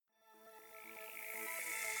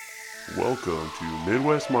Welcome to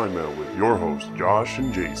Midwest Mind Meld with your hosts, Josh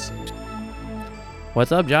and Jason.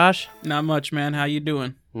 What's up, Josh? Not much, man. How you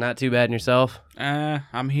doing? Not too bad in yourself?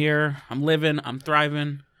 I'm here. I'm living. I'm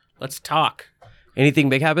thriving. Let's talk. Anything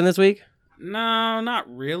big happened this week? No, not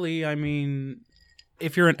really. I mean,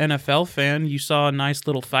 if you're an NFL fan, you saw a nice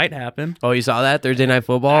little fight happen. Oh, you saw that? Thursday Night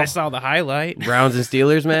Football? I saw the highlight. Browns and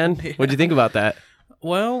Steelers, man? Yeah. What'd you think about that?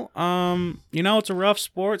 Well, it's a rough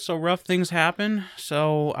sport, so rough things happen.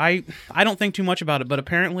 So I don't think too much about it, but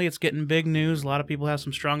apparently it's getting big news. A lot of people have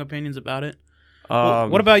some strong opinions about it.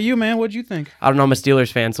 What about you, man? What'd you think? I don't know. I'm a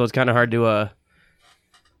Steelers fan, so it's kind of hard to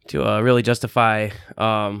really justify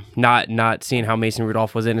not seeing how Mason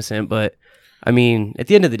Rudolph was innocent. But I mean, at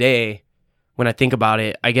the end of the day, when I think about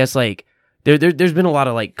it, I guess like there's been a lot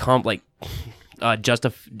of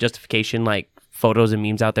justification, like photos and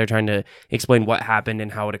memes out there trying to explain what happened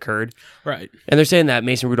and how it occurred. Right. And they're saying that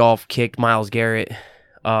Mason Rudolph kicked Myles Garrett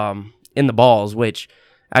in the balls, which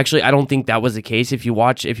actually I don't think that was the case. If you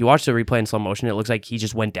watch the replay in slow motion, it looks like he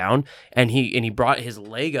just went down and he brought his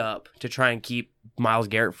leg up to try and keep Myles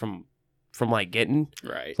Garrett from like getting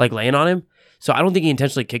Right. like laying on him. So I don't think he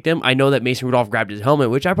intentionally kicked him. I know that Mason Rudolph grabbed his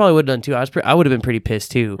helmet, which I probably would have done too. I would have been pretty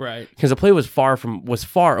pissed too. Right. Because the play was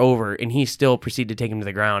far over, and he still proceeded to take him to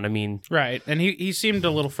the ground. I mean, Right. And he seemed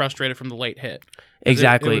a little frustrated from the late hit.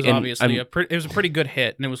 exactly. It was And obviously it was a pretty good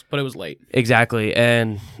hit, and it was late. Exactly,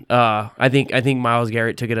 and I think Myles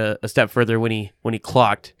Garrett took it a step further when he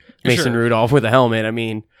clocked Mason Sure. Rudolph with a helmet. I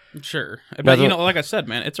mean, Sure. But That's like I said,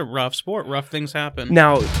 man, it's a rough sport. Rough things happen.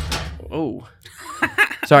 now,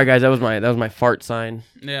 sorry guys, that was my fart sign.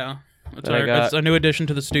 Yeah. That It's a new addition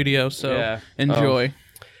to the studio, so Yeah. enjoy.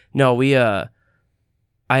 No,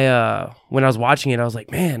 when I was watching it, I was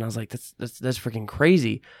like, man, that's freaking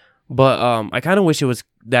crazy. But I kind of wish it was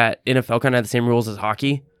that NFL kind of had the same rules as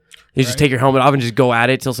hockey. You just Right. take your helmet off and just go at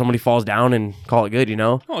it till somebody falls down and call it good, you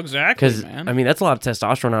know? Oh, exactly, Because man. I mean that's a lot of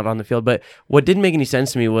testosterone out on the field. But what didn't make any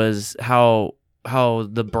sense to me was how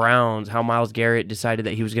the Browns, how Myles Garrett decided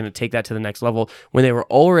that he was going to take that to the next level when they were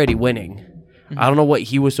already winning. I don't know what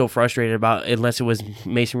he was so frustrated about, unless it was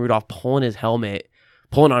Mason Rudolph pulling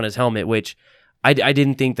on his helmet, which I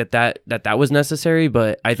didn't think that was necessary.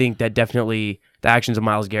 But I think that definitely the actions of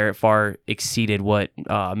Myles Garrett far exceeded what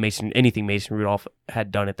anything Mason Rudolph had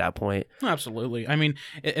done at that point. Absolutely. I mean,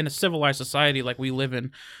 in a civilized society like we live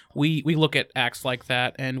in, we look at acts like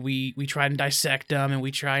that and we try and dissect them and we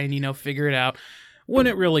try and, figure it out. When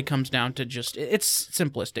it really comes down to it's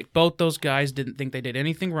simplistic. Both those guys didn't think they did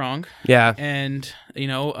anything wrong. Yeah. And,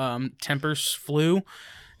 tempers flew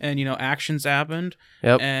and, actions happened.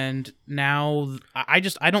 Yep. And now I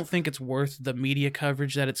don't think it's worth the media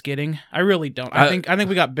coverage that it's getting. I really don't. I think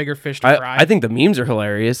we got bigger fish to fry. I think the memes are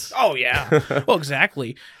hilarious. Oh yeah, well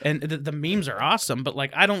exactly, and the memes are awesome. But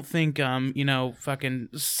like, I don't think fucking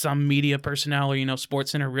some media personnel or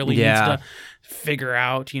Sports Center really needs to figure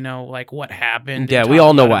out like what happened. Yeah, and we talk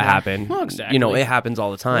all know about what it. happened. Well, exactly. It happens all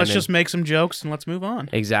the time. Let's and- just make some jokes and let's move on.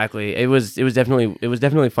 Exactly. It was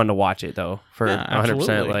definitely fun to watch it though, for Yeah, 100%.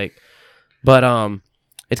 absolutely. But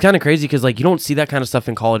it's kind of crazy because like you don't see that kind of stuff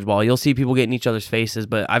in college ball. You'll see people get in each other's faces,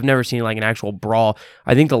 but I've never seen like an actual brawl.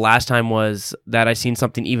 I think the last time was that I seen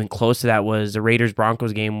something even close to that was the Raiders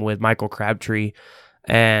Broncos game with Michael Crabtree,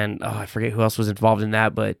 and I forget who else was involved in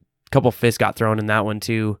that, but a couple fists got thrown in that one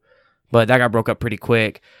too. But that got broke up pretty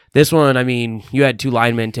quick. This one, I mean, you had two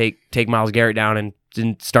linemen take Myles Garrett down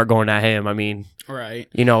and start going at him. I mean, Right.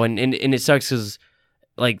 and it sucks because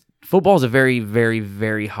like football is a very, very,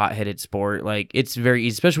 very hot-headed sport. Like it's very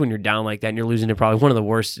easy, especially when you're down like that and you're losing to probably one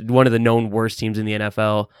of the known worst teams in the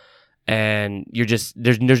NFL, and you're just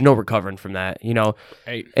there's no recovering from that,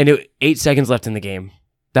 Right. And 8 seconds left in the game.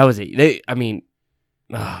 That was it.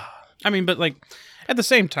 But like at the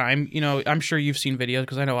same time, I'm sure you've seen videos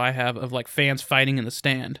because I know I have of like fans fighting in the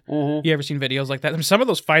stand. You ever seen videos like that? I mean, some of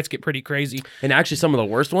those fights get pretty crazy. And actually, some of the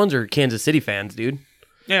worst ones are Kansas City fans, dude.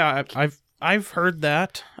 Yeah, I've heard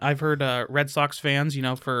that. I've heard Red Sox fans,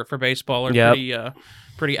 for baseball are Yep.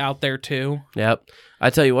 pretty out there too. Yep. I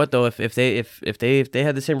tell you what though, if they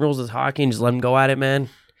had the same rules as hockey and just let them go at it, man,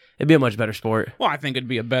 it'd be a much better sport. Well, I think it'd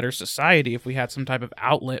be a better society if we had some type of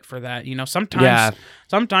outlet for that.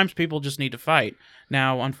 Sometimes people just need to fight.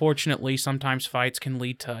 Now, unfortunately, sometimes fights can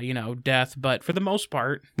lead to, death, but for the most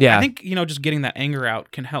part, Yeah. I think, just getting that anger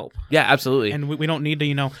out can help. Yeah, absolutely. And we don't need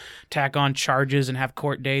to, tack on charges and have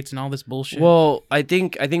court dates and all this bullshit. Well, I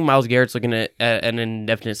think Myles Garrett's looking at an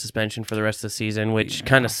indefinite suspension for the rest of the season, which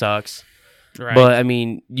kind of sucks. Right. But I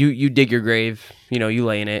mean, you dig your grave, you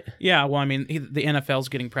lay in it. Yeah, well, I mean, the NFL's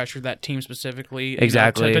getting pressured, that team specifically,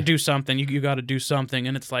 Exactly. to do something. You got to do something,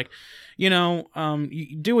 and it's like, you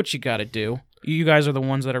do what you got to do. You guys are the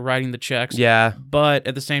ones that are writing the checks. Yeah. But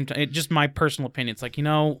at the same time, just my personal opinion, it's like,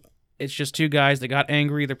 it's just two guys. They got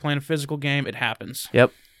angry. They're playing a physical game. It happens.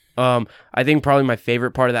 Yep. I think probably my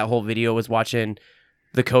favorite part of that whole video was watching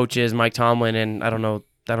the coaches, Mike Tomlin, and I don't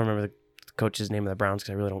remember the coach's name of the Browns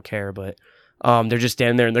because I really don't care, but they're just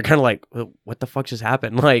standing there and they're kind of like, what the fuck just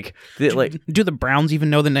happened? Do the Browns even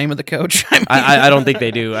know the name of the coach? I don't think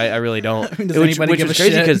they do. I really don't. Does anybody give was a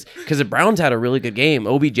crazy shit? because the Browns had a really good game.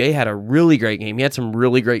 OBJ had a really great game. He had some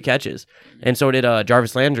really great catches, and so did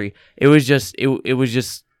Jarvis Landry. It was just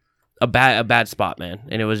a bad spot, man.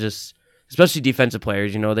 And it was just, especially defensive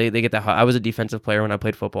players. They get that hot. I was a defensive player when I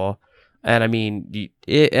played football. And I mean,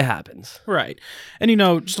 it happens. Right. And,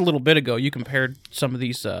 just a little bit ago, you compared some of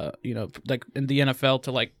these, like in the NFL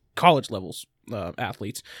to like college levels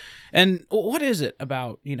athletes. And what is it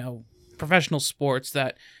about, professional sports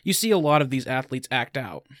that you see a lot of these athletes act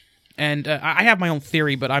out? And I have my own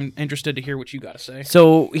theory, but I'm interested to hear what you got to say.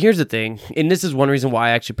 So here's the thing. And this is one reason why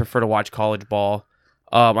I actually prefer to watch college ball.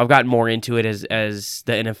 I've gotten more into it as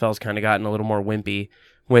the NFL's kind of gotten a little more wimpy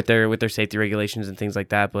with their safety regulations and things like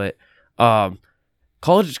that. But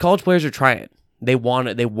college players are trying. They want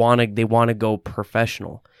to go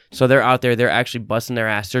professional. So they're out there. They're actually busting their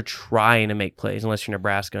ass. They're trying to make plays, unless you're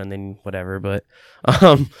Nebraska and then whatever. But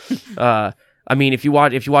I mean, if you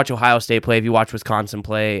watch Ohio State play, if you watch Wisconsin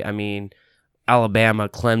play, I mean, Alabama,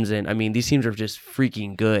 Clemson. I mean, these teams are just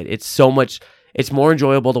freaking good. It's more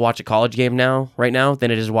enjoyable to watch a college game right now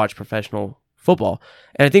than it is to watch professional football.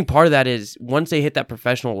 And I think part of that is once they hit that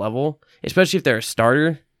professional level, especially if they're a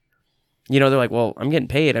starter. They're like, well, I'm getting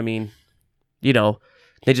paid. I mean, they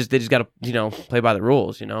just got to, play by the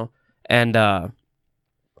rules, And I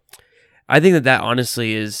think that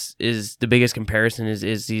honestly is the biggest comparison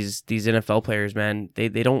is these NFL players, man. They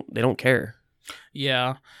don't care.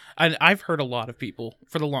 Yeah. I've heard a lot of people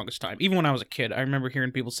for the longest time. Even when I was a kid, I remember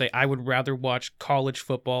hearing people say, I would rather watch college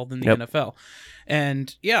football than the NFL.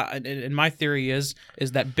 And yeah, and my theory is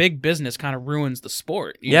that big business kind of ruins the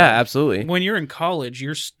sport. Absolutely. When you're in college,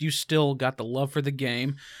 you still got the love for the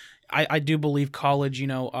game. I do believe college,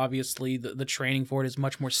 obviously the training for it is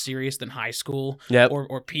much more serious than high school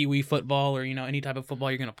or pee-wee football or, any type of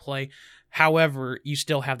football you're going to play. However, you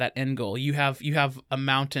still have that end goal. You have a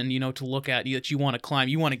mountain, to look at that you want to climb.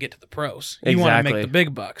 You want to get to the pros. You want to make the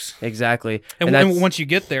big bucks. Exactly. And once you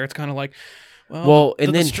get there, it's kind of like,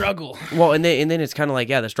 the struggle. Well, and then it's kind of like,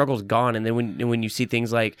 the struggle's gone. And then when you see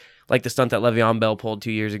things like the stunt that Le'Veon Bell pulled 2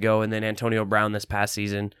 years ago, and then Antonio Brown this past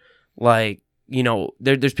season,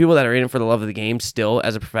 there's people that are in it for the love of the game still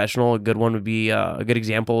as a professional. A good one would be a good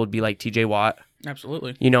example would be like TJ Watt.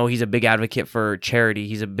 Absolutely. He's a big advocate for charity.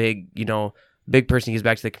 He's a big person. He gives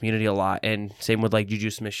back to the community a lot. And same with like Juju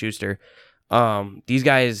Smith-Schuster. These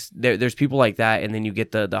guys, there's people like that. And then you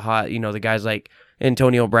get the hot, the guys like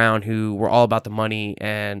Antonio Brown who were all about the money.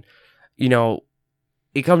 And,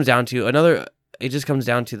 it comes down to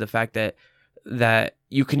the fact that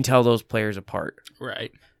you can tell those players apart.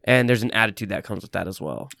 Right. And there's an attitude that comes with that as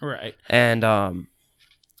well. Right. And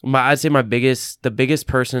I'd say the biggest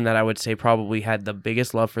person that I would say probably had the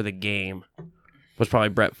biggest love for the game was probably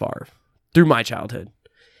Brett Favre through my childhood.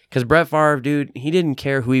 Because Brett Favre, dude, he didn't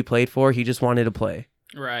care who he played for. He just wanted to play.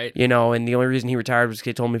 Right. And the only reason he retired was because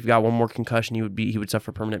he told him if he got one more concussion, he would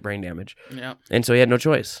suffer permanent brain damage. Yeah. And so he had no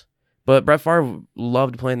choice. But Brett Favre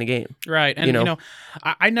loved playing the game. Right. And,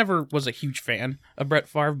 I never was a huge fan of Brett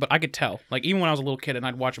Favre, but I could tell. Like, even when I was a little kid and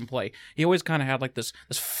I'd watch him play, he always kind of had, like, this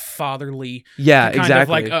fatherly kind of,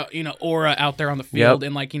 like, aura out there on the field. Yep.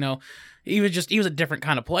 And, like, he was a different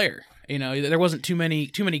kind of player. There wasn't too many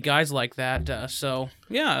guys like that. So,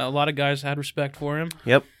 yeah, a lot of guys had respect for him.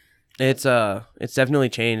 Yep. It's definitely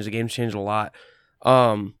changed. The game's changed a lot.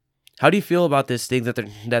 How do you feel about this thing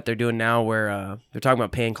that they're doing now where they're talking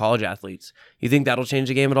about paying college athletes? You think that'll change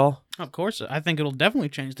the game at all? Of course. I think it'll definitely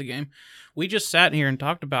change the game. We just sat here and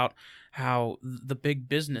talked about how the big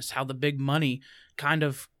business, how the big money kind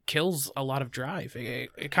of kills a lot of drive.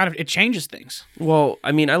 It changes things. Well,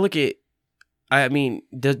 I mean,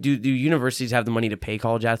 do universities have the money to pay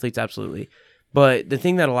college athletes? Absolutely. But the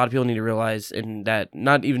thing that a lot of people need to realize, and that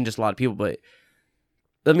not even just a lot of people, but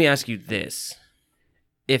let me ask you this.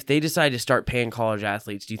 If they decide to start paying college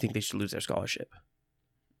athletes, do you think they should lose their scholarship?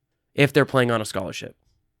 If they're playing on a scholarship?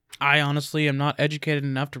 I honestly am not educated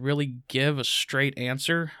enough to really give a straight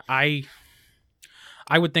answer. I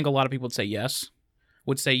would think a lot of people would say yes,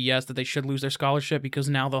 that they should lose their scholarship because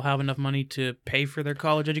now they'll have enough money to pay for their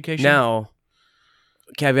college education. Now,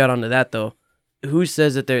 caveat onto that though, who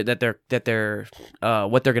says that they're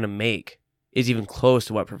what they're gonna make is even close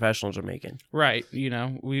to what professionals are making? Right. We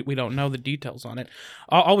don't know the details on it.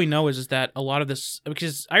 All we know is that a lot of this,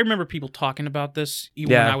 because I remember people talking about this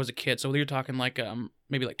even when I was a kid. So you're talking like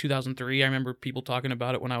maybe like 2003. I remember people talking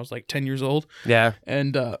about it when I was like 10 years old. Yeah.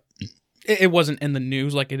 And it wasn't in the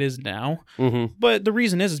news like it is now. Mm-hmm. But the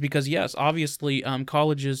reason is because, yes, obviously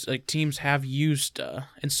colleges, like teams have used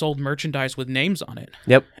and sold merchandise with names on it.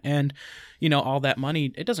 Yep. And all that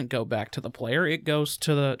money, it doesn't go back to the player. It goes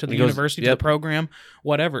to the It goes- university, to yep. the program,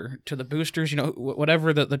 whatever, to the boosters,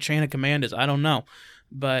 whatever the chain of command is. I don't know.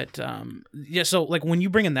 But, so, like, when you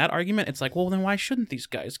bring in that argument, it's like, well, then why shouldn't these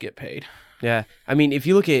guys get paid? Yeah. I mean, if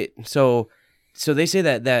you look at so they say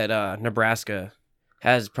that Nebraska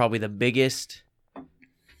has probably the biggest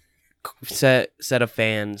set of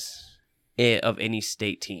fans of any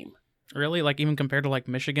state team. Really? Like, even compared to, like,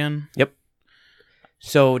 Michigan? Yep.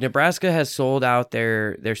 So Nebraska has sold out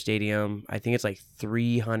their stadium. I think it's like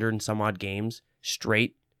 300 and some odd games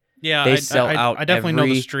straight. Yeah, They sell out I definitely know the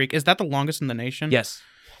every- streak. Is that the longest in the nation? Yes.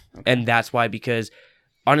 Okay. And that's why, because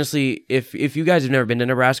honestly, if you guys have never been to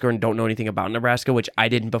Nebraska and don't know anything about Nebraska, which I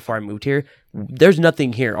didn't before I moved here, there's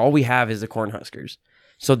nothing here. All we have is the Cornhuskers.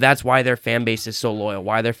 So that's why their fan base is so loyal,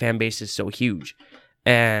 why their fan base is so huge.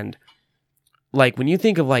 And like when you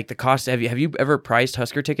think of like the cost, have you ever priced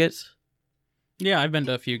Husker tickets? Yeah, I've been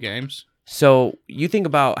to a few games. So you think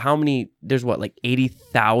about how many, there's what, like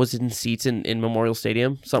 80,000 seats in Memorial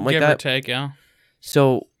Stadium, something like Give that. or take, yeah.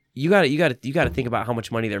 So you got to think about how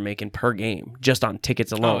much money they're making per game just on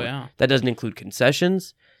tickets alone. Oh, yeah. That doesn't include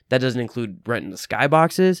concessions. That doesn't include renting the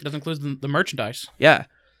skyboxes. It doesn't include the merchandise. Yeah.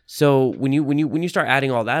 So when you start adding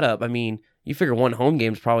all that up, I mean, you figure one home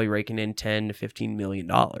game's probably raking in $10 to $15 million,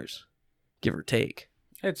 give or take.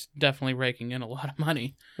 It's definitely raking in a lot of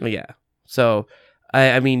money. Well, yeah. So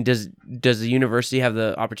I mean, does the university have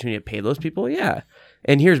the opportunity to pay those people? Yeah.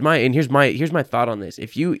 And here's my thought on this.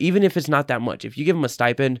 Even if it's not that much, if you give them a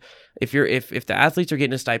stipend, if the athletes are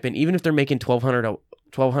getting a stipend, even if they're making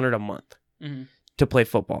 $1,200 a month Mm-hmm. to play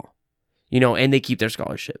football, and they keep their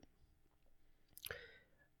scholarship,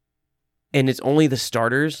 and it's only the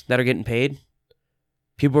starters that are getting paid,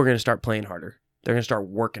 people are going to start playing harder. They're going to start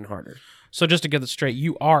working harder. So just to get this straight,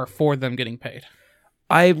 you are for them getting paid.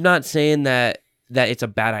 I'm not saying that it's a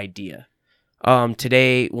bad idea.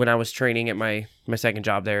 Today, when I was training at my second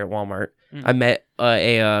job there at Walmart, I met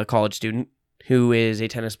a college student who is a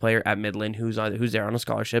tennis player at Midland who's there on a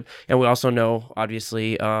scholarship. And we also know,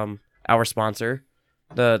 obviously, our sponsor,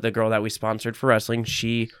 the girl that we sponsored for wrestling,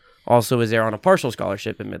 she also is there on a partial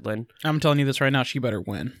scholarship at Midland. I'm telling you this right now, she better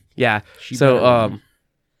win. Yeah. She better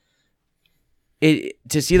win.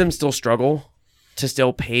 To see them still struggle to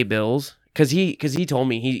still pay bills, because he told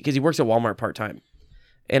me because he works at Walmart part-time,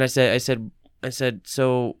 and I said,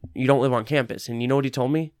 so you don't live on campus? And you know what he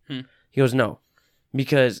told me? He goes, no,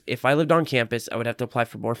 because if I lived on campus, I would have to apply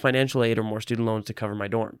for more financial aid or more student loans to cover my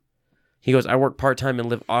dorm. He goes, I work part-time and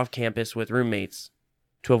live off campus with roommates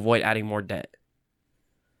to avoid adding more debt.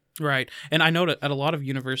 Right. And I know that at a lot of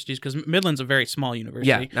universities, because Midland's a very small university.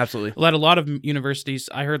 Yeah, absolutely. At a lot of universities,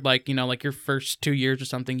 I heard like your first 2 years or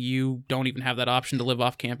something, you don't even have that option to live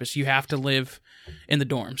off campus. You have to live in the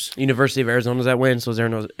dorms. University of Arizona's that way, and so is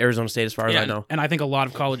Arizona State as far as I know. And I think a lot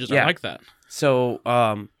of colleges are like that. So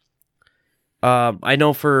I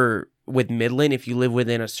know with Midland, if you live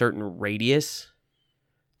within a certain radius,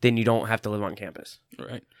 then you don't have to live on campus.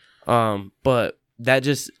 Right. But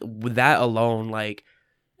that alone, like,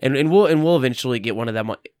 and we'll eventually get one of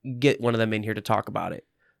them in here to talk about it.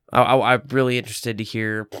 I'm really interested to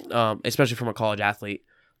hear, especially from a college athlete,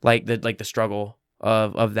 like the struggle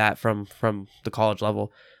of that from the college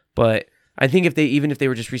level. But I think if they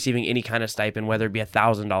were just receiving any kind of stipend, whether it be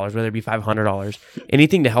 $1,000, whether it be $500,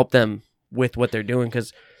 anything to help them with what they're doing,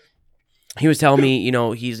 because he was telling me,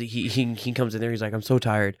 he comes in there, he's like, I'm so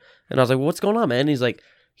tired, and I was like, well, what's going on, man? He's like,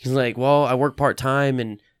 well, I work part time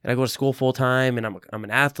and I go to school full time, and I'm an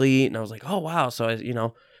athlete, and I was like, oh wow, so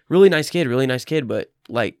really nice kid, but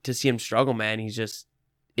like to see him struggle, man,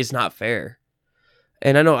 it's not fair.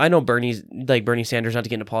 And I know Bernie Sanders, not to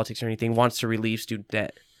get into politics or anything, wants to relieve student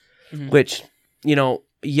debt, which,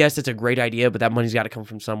 yes, it's a great idea, but that money's got to come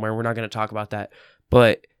from somewhere. We're not going to talk about that,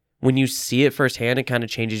 but when you see it firsthand, it kind of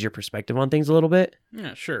changes your perspective on things a little bit.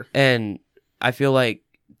 Yeah, sure. And I feel like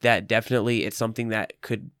that definitely it's something that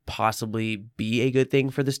could possibly be a good thing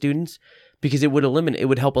for the students, because it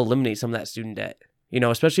would help eliminate some of that student debt.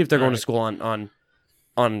 Especially if they're going to school on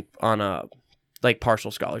like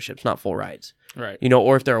partial scholarships, not full rides. Right.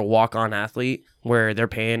 Or if they're a walk-on athlete where they're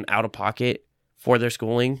paying out of pocket for their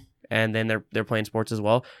schooling and then they're playing sports as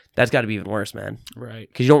well. That's got to be even worse, man. Right.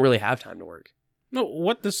 Because you don't really have time to work. No,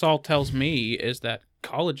 what this all tells me is that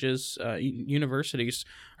colleges, universities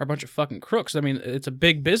are a bunch of fucking crooks. I mean, it's a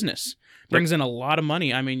big business. Brings in a lot of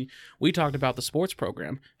money. I mean, we talked about the sports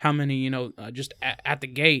program. How many, just at the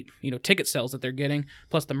gate, ticket sales that they're getting,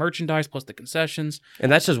 plus the merchandise, plus the concessions. And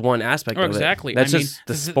that's just one aspect of exactly. it. That's just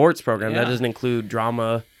the sports program. That doesn't include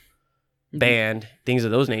drama, band, things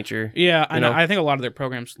of those nature. Yeah, I think a lot of their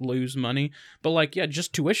programs lose money. But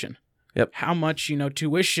just tuition. Yep. How much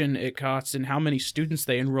tuition it costs and how many students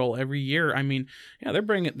they enroll every year. I mean, yeah,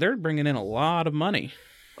 they're bringing in a lot of money.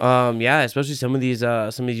 Especially some of these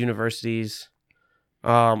universities.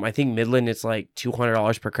 I think Midland, it's like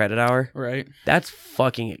 $200 per credit hour. Right. That's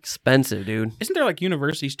fucking expensive, dude. Isn't there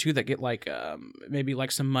universities too that get maybe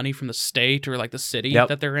some money from the state or the city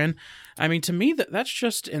that they're in? I mean, to me that's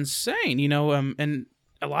just insane, and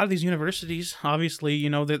a lot of these universities, obviously,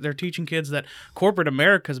 they're teaching kids that corporate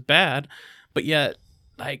America's bad, but yet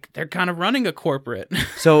they're kind of running a corporate.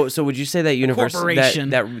 So would you say that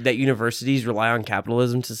corporation that universities rely on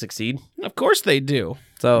capitalism to succeed? Of course they do.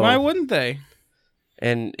 So why wouldn't they?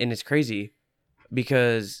 And it's crazy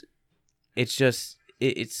because it's just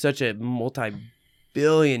it's such a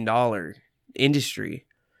multi-billion-dollar industry.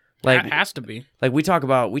 It has to be. We talk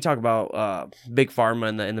about big pharma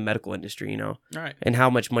in the medical industry, right? And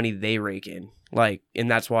how much money they rake in,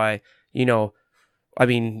 and that's why I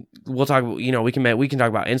mean, we'll talk. We can talk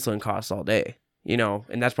about insulin costs all day,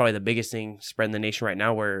 and that's probably the biggest thing spreading the nation right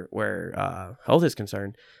now, where health is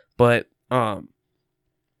concerned. But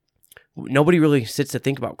nobody really sits to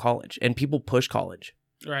think about college, and people push college.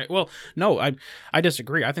 Right. Well, no, I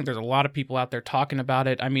disagree. I think there's a lot of people out there talking about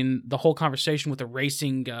it. I mean, the whole conversation with the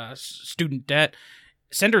racing student debt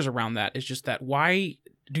centers around that. It's just that why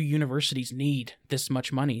do universities need this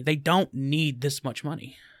much money? They don't need this much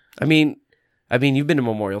money. I mean, you've been to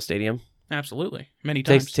Memorial Stadium. Takes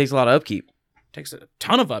a lot of upkeep. Takes a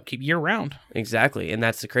ton of upkeep year round. Exactly. And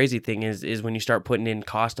that's the crazy thing is when you start putting in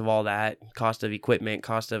cost of all that, cost of equipment,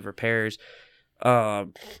 cost of repairs,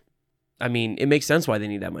 I mean, it makes sense why they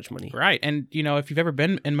need that much money. Right. And, if you've ever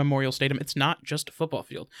been in Memorial Stadium, it's not just a football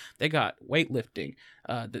field. They got weightlifting.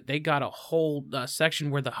 They got a whole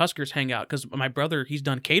section where the Huskers hang out because my brother, he's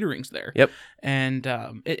done caterings there. Yep. And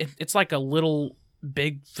it's like a little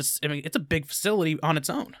it's a big facility on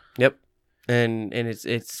its own. Yep. And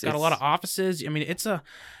it's got a lot of offices. I mean, I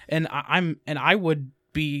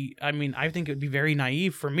think it would be very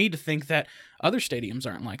naive for me to think that other stadiums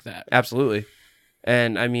aren't like that. Absolutely.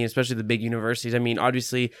 And I mean, especially the big universities. I mean,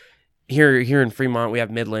 obviously, here in Fremont we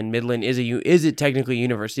have Midland. Midland is it technically a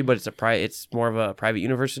university, but it's more of a private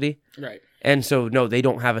university. Right. And so no, they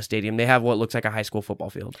don't have a stadium. They have what looks like a high school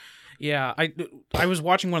football field. Yeah, I was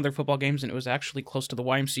watching one of their football games and it was actually close to the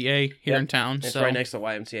YMCA here in town. It's right next to the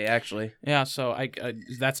YMCA actually. Yeah, so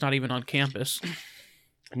that's not even on campus.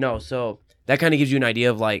 No, so that kind of gives you an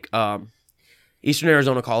idea of Eastern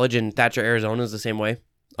Arizona College in Thatcher, Arizona is the same way.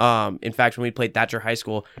 In fact, when we played Thatcher High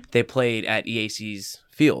School, they played at EAC's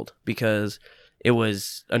field because it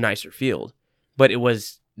was a nicer field, but it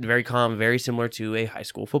was very calm, very similar to a high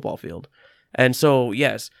school football field. And so,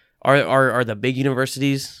 yes, are the big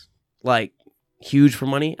universities huge for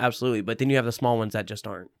money? Absolutely. But then you have the small ones that just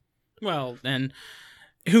aren't. Well, and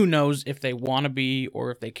who knows if they want to be or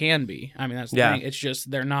if they can be. I mean, that's the thing. It's just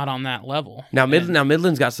they're not on that level. Now,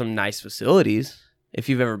 Midland's got some nice facilities. If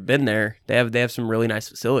you've ever been there, they have some really nice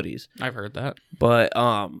facilities. I've heard that. But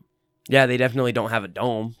they definitely don't have a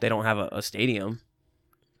dome. They don't have a stadium.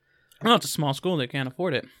 Well, it's a small school. They can't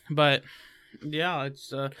afford it. But yeah,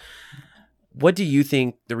 it's. What do you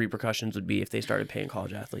think the repercussions would be if they started paying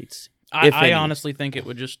college athletes? I honestly think it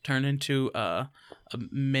would just turn into a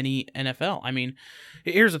mini NFL. I mean,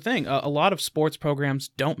 here's the thing: a lot of sports programs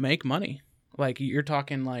don't make money. You're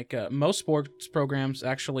talking most sports programs.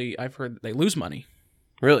 Actually, I've heard that they lose money.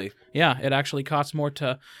 Really? Yeah, it actually costs more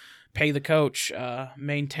to pay the coach,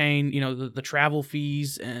 maintain, the travel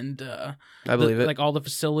fees and I believe it. All the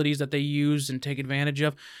facilities that they use and take advantage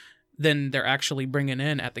of, than they're actually bringing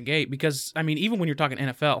in at the gate. Because I mean, even when you're talking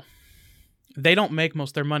NFL, they don't make most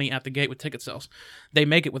of their money at the gate with ticket sales. They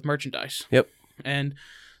make it with merchandise. Yep. And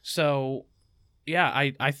so,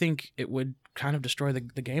 yeah, I think it would kind of destroy the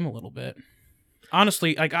game a little bit.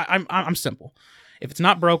 Honestly, I'm simple. If it's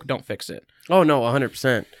not broke, don't fix it. Oh no,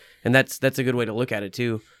 100%. And that's a good way to look at it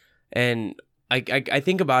too. And I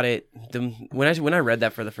think about it. When I read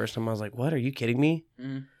that for the first time, I was like, "What? Are you kidding me?"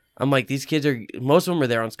 Mm. I'm like, these kids most of them are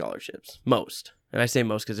there on scholarships. Most, and I say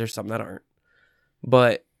most because there's some that aren't.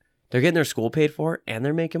 But they're getting their school paid for and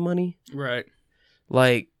they're making money. Right.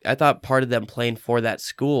 Like, I thought part of them playing for that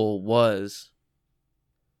school was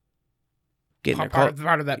getting part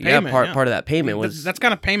of that payment. Part of that payment was that's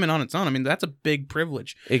kind of payment on its own. I mean, that's a big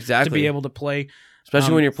privilege exactly to be able to play,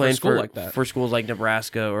 especially when you're for a playing school like that. for schools like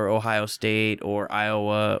Nebraska or Ohio State or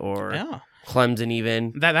Iowa or Clemson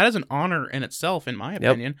even. That is an honor in itself, in my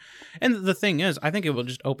opinion. And the thing is, I think it will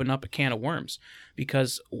just open up a can of worms,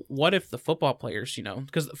 because what if the football players,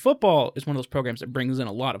 because football is one of those programs that brings in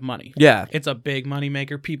a lot of money. Yeah. It's a big money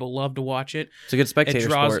maker. People love to watch it. It's a good spectator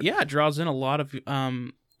sport. Yeah, it draws in a lot of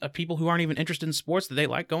people who aren't even interested in sports, that they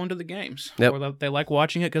like going to the games, Yep. or that they like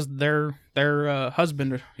watching it because their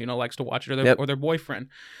husband likes to watch it, or their boyfriend.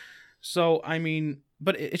 So I mean,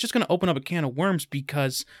 but it's just going to open up a can of worms,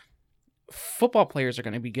 because football players are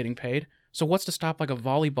going to be getting paid. So what's to stop like a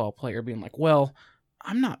volleyball player being like, well,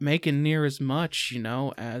 I'm not making near as much,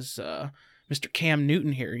 as Mr. Cam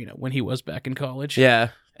Newton here, when he was back in college.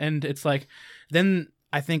 Yeah. And it's like, then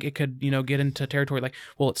I think it could, get into territory like,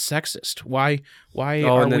 well, it's sexist. Why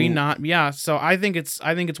are we not? Yeah. So I think it's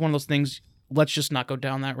one of those things. Let's just not go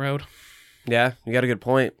down that road. Yeah, you got a good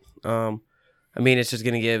point. I mean, it's just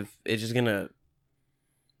gonna.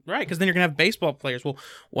 Right, because then you're gonna have baseball players. Well,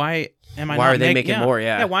 why are they making more?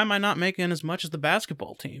 Yeah. Why am I not making as much as the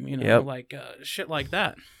basketball team? Like shit like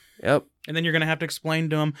that. Yep. And then you're gonna have to explain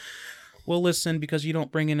to them, well, listen, because you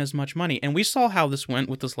don't bring in as much money. And we saw how this went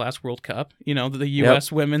with this last World Cup. The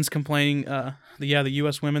U.S. women's complaining. The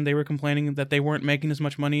U.S. women, they were complaining that they weren't making as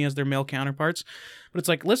much money as their male counterparts. But it's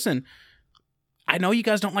like, listen, I know you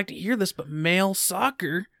guys don't like to hear this, but male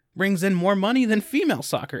soccer brings in more money than female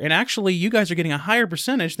soccer. And actually, you guys are getting a higher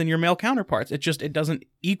percentage than your male counterparts. It doesn't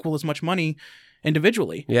equal as much money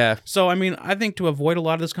individually. Yeah. So, I mean, I think to avoid a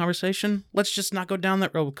lot of this conversation, let's just not go down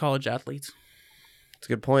that road with college athletes. It's a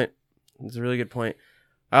good point. It's a really good point.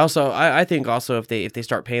 I think also if they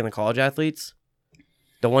start paying the college athletes,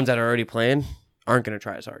 the ones that are already playing aren't going to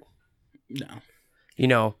try as hard.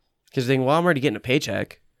 No. Because they think, well, I'm already getting a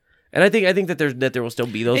paycheck. And I think that there will still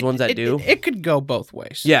be those ones that do. It could go both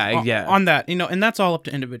ways. Yeah. On that, and that's all up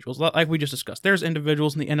to individuals. Like we just discussed, there's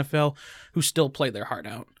individuals in the NFL who still play their heart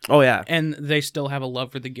out. Oh yeah, and they still have a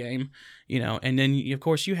love for the game. And then of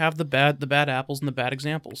course you have the bad apples and the bad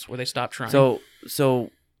examples where they stop trying.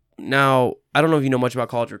 So now I don't know if you know much about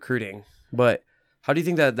college recruiting, but how do you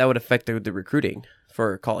think that would affect the recruiting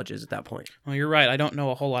for colleges at that point? Well, you're right. I don't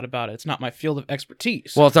know a whole lot about it. It's not my field of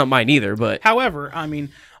expertise. Well, it's not mine either, but... However, I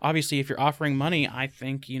mean, obviously, if you're offering money, I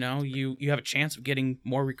think, you have a chance of getting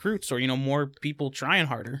more recruits or, more people trying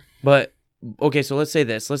harder. But, okay, so let's say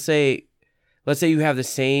this. Let's say you have the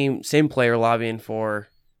same player lobbying for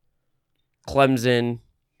Clemson,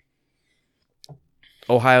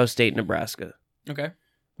 Ohio State, Nebraska.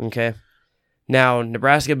 Okay. Now,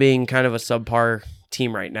 Nebraska being kind of a subpar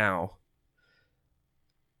team right now,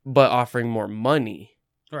 but offering more money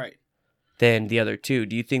than the other two.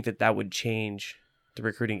 Do you think that would change the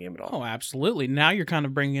recruiting game at all? Oh, absolutely. Now you're kind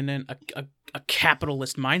of bringing in a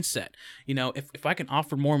capitalist mindset. If I can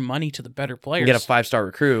offer more money to the better players, get a 5-star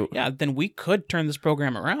recruit, then we could turn this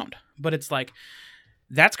program around. But it's like,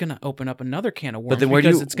 that's going to open up another can of worms. But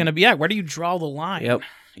then it's going to be, where do you draw the line?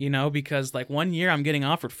 Yep. Because like 1 year I'm getting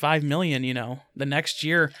offered $5 million, the next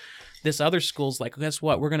year this other school's like, guess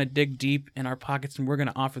what? We're going to dig deep in our pockets and we're going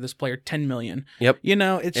to offer this player $10 million. Yep.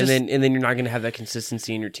 It's just... And then you're not going to have that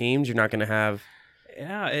consistency in your teams. You're not going to have...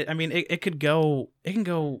 Yeah, it can go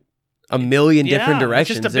a million different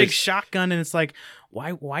directions. It's just a big shotgun, and it's like,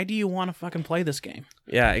 why do you want to fucking play this game?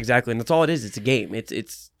 Yeah, exactly. And that's all it is. It's a game. It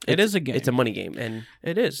is a game. It's a money game, and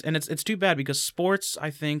it is. And it's too bad because sports, I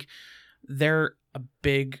think, they're a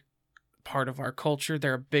big part of our culture.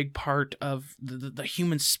 They're a big part of the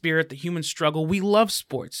human spirit, the human struggle. We love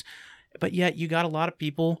sports, but yet you got a lot of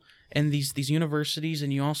people in these universities,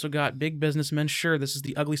 and you also got big businessmen. Sure, this is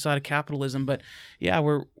the ugly side of capitalism, but yeah,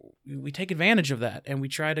 we take advantage of that, and we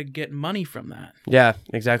try to get money from that. Yeah,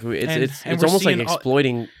 exactly. It's almost like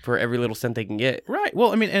exploiting for every little cent they can get. Right.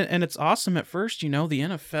 Well, I mean, and it's awesome at first. The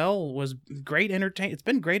NFL was great entertainment. It's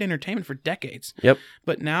been great entertainment for decades. Yep.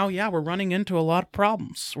 But now, we're running into a lot of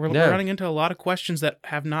problems. We're running into a lot of questions that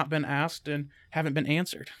have not been asked and haven't been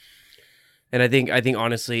answered. And I think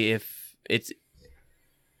honestly,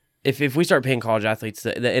 if we start paying college athletes,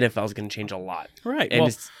 the NFL is going to change a lot. Right.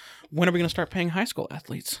 And when are we going to start paying high school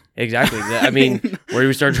athletes? Exactly. I mean, where do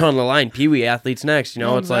we start drawing the line? Pee-wee athletes next. It's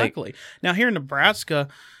exactly. Like... Now, here in Nebraska,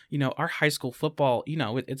 our high school football,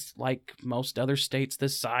 it's like most other states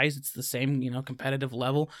this size. It's the same, competitive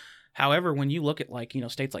level. However, when you look at like,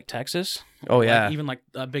 states like Texas, Oh yeah. even like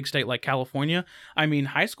a big state like California, I mean,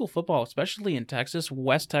 high school football, especially in Texas,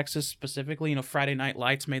 West Texas specifically, Friday Night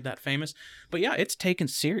Lights made that famous. But yeah, it's taken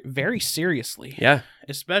very seriously, Yeah.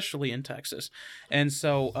 especially in Texas. And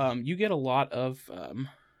so you get a lot of,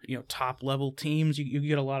 top level teams. You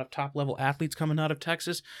get a lot of top level athletes coming out of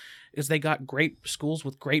Texas is they got great schools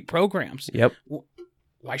with great programs. Yep.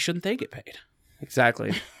 Why shouldn't they get paid?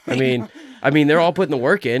 Exactly. I mean, they're all putting the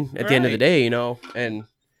work in at the end of the Right. day, and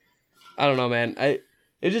I don't know, man.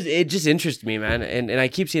 It just interests me, man, and I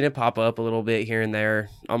keep seeing it pop up a little bit here and there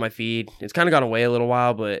on my feed. It's kind of gone away a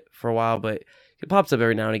while, but it pops up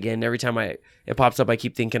every now and again. Every time it pops up, I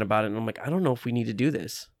keep thinking about it, and I'm like, I don't know if we need to do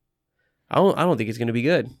this. I don't think it's going to be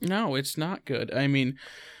good. No, it's not good. I mean,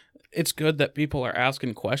 it's good that people are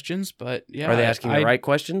asking questions, but yeah. Are they asking the right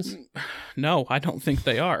questions? No, I don't think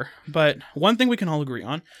they are. But one thing we can all agree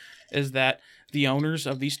on is that the owners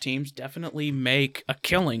of these teams definitely make a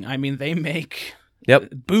killing. I mean, they make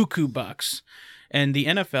buku bucks. And the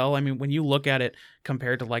NFL, I mean, when you look at it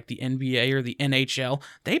compared to like the NBA or the NHL,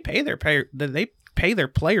 they pay their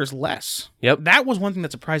players less. Yep. That was one thing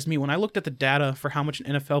that surprised me when I looked at the data for how much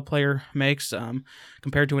an NFL player makes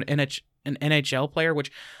compared to an NHL player,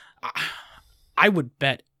 which I would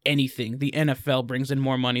bet anything the NFL brings in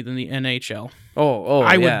more money than the NHL.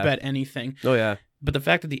 I would bet anything. Oh yeah. But the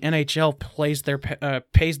fact that the NHL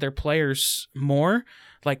pays their players more,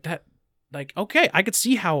 like that, like, okay, I could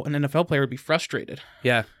see how an NFL player would be frustrated.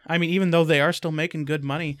 Yeah. I mean, even though they are still making good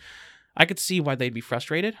money, I could see why they'd be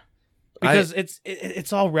frustrated because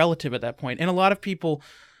it's all relative at that point. And a lot of people,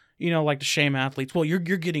 like to shame athletes. Well, you're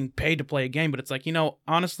getting paid to play a game, but it's like,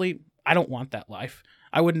 honestly, I don't want that life.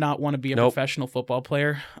 I would not want to be a professional football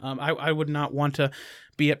player. I would not want to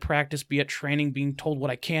be at practice, be at training, being told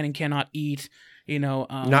what I can and cannot eat. Not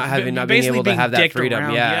being able to have that freedom.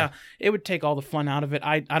 Around. Yeah, it would take all the fun out of it.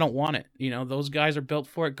 I don't want it. Those guys are built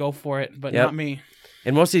for it. Go for it, but not me.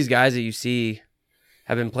 And most of these guys that you see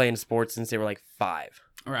have been playing sports since they were like 5.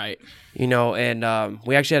 Right. And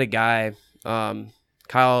we actually had a guy,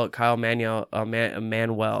 Kyle Manuel,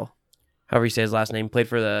 however you say his last name, played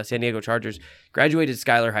for the San Diego Chargers, graduated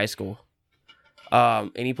Schuyler High School.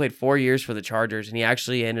 And he played 4 years for the Chargers, and he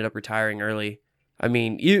actually ended up retiring early. I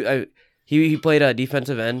mean, he played a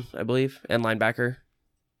defensive end, I believe, and linebacker,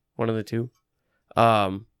 one of the two.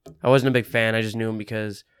 I wasn't a big fan. I just knew him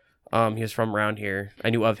because he was from around here.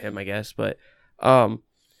 I knew of him, I guess. But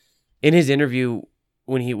in his interview,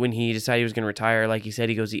 when he decided he was going to retire, like he said,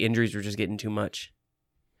 he goes, the injuries were just getting too much.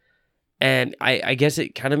 And I guess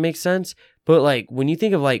it kind of makes sense. But like when you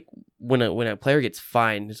think of like when a player gets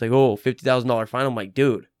fined, it's like, oh, $50,000 fine. I'm like,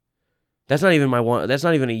 dude, that's not even that's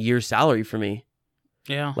not even a year's salary for me.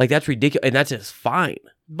 Yeah. Like that's ridiculous, and that's just fine.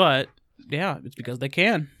 But yeah, it's because they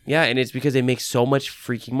can. Yeah, and it's because they make so much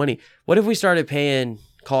freaking money. What if we started paying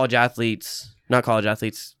professional athletes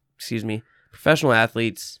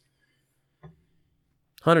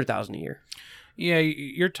 $100,000 a year? Yeah,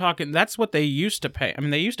 you're talking. That's what they used to pay. I mean,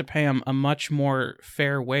 they used to pay them a much more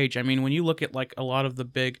fair wage. I mean, when you look at like a lot of the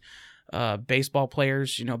big baseball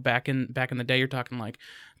players, back in the day, you're talking like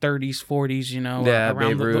 30s, 40s,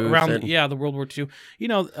 around the World War II.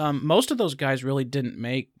 Most of those guys really didn't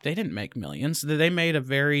make millions. They made a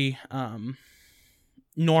very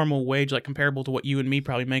normal wage, like comparable to what you and me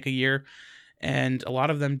probably make a year. And a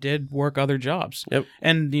lot of them did work other jobs. Yep.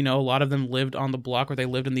 And, a lot of them lived on the block or they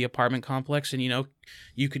lived in the apartment complex. And,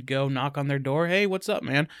 you could go knock on their door. Hey, what's up,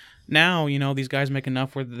 man? Now, these guys make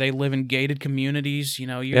enough where they live in gated communities.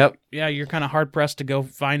 You're kind of hard pressed to go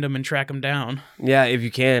find them and track them down. Yeah, if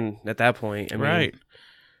you can at that point. I mean, right.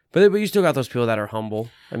 But you still got those people that are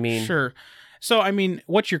humble. I mean. Sure. So, I mean,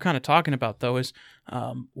 what you're kind of talking about, though, is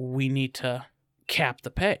we need to cap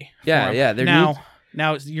the pay. Yeah.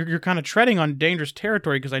 Now you're kind of treading on dangerous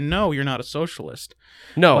territory because I know you're not a socialist.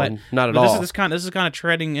 No, not at all. This is kind of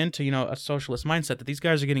treading into a socialist mindset that these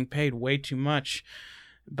guys are getting paid way too much,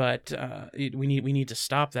 but we need to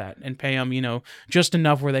stop that and pay them just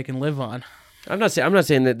enough where they can live on. I'm not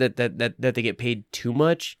saying that they get paid too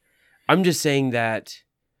much. I'm just saying that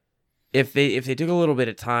if they took a little bit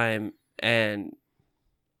of time and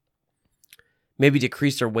maybe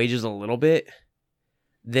decrease their wages a little bit,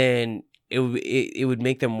 then it would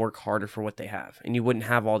make them work harder for what they have, and you wouldn't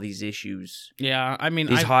have all these issues. Yeah, I mean,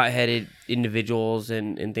 these hot-headed individuals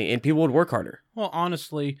and people would work harder. Well,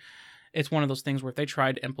 honestly, it's one of those things where if they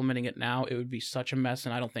tried implementing it now, it would be such a mess,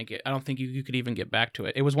 and I don't think you could even get back to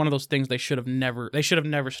it. It was one of those things they should have never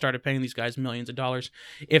started paying these guys millions of dollars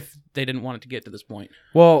if they didn't want it to get to this point.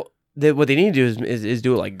 Well, what they need to do is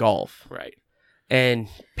do it like golf, right? And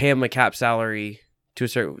pay them a cap salary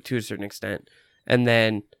to a certain extent, and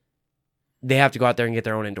then they have to go out there and get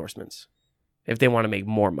their own endorsements if they want to make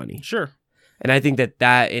more money. Sure. And I think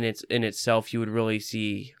that in itself, you would really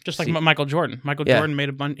see Just like Michael Jordan. Michael Yeah. Jordan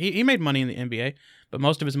made he made money in the NBA, but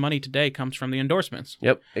most of his money today comes from the endorsements.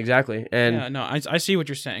 Yep, exactly. And Yeah, no, I see what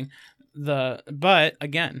you're saying. But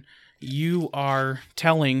again, you're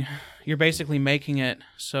basically making it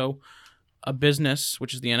so a business,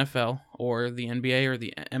 which is the NFL or the NBA or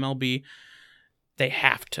the MLB, they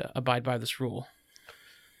have to abide by this rule.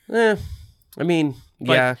 I mean,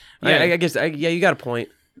 But, yeah, yeah. I guess, you got a point.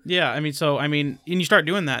 Yeah, and you start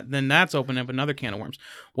doing that, then that's opening up another can of worms.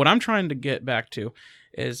 What I'm trying to get back to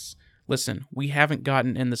is, listen, we haven't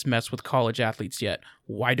gotten in this mess with college athletes yet.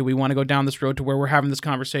 Why do we want to go down this road to where we're having this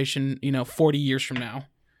conversation, 40 years from now?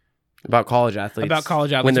 About college athletes.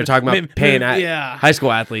 When they're talking about paying high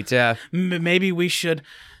school athletes, yeah. Maybe we should,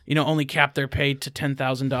 only cap their pay to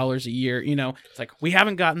 $10,000 a year. It's like, we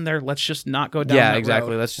haven't gotten there. Let's just not go down that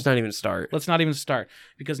exactly. road. Let's just not even start. Let's not even start.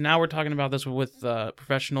 Because now we're talking about this with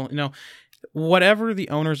professional, whatever the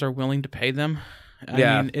owners are willing to pay them,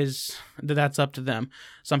 that's up to them.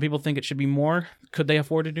 Some people think it should be more. Could they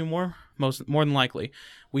afford to do more? More than likely.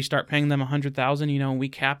 We start paying them $100,000, and we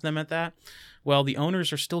cap them at that. Well, the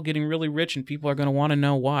owners are still getting really rich, and people are going to want to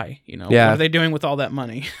know why. What are they doing with all that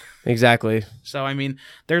money? Exactly. So,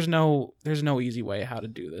 there's no easy way how to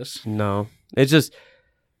do this. No, it's just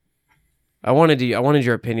I wanted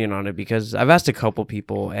your opinion on it because I've asked a couple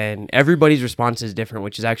people, and everybody's response is different,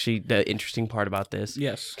 which is actually the interesting part about this.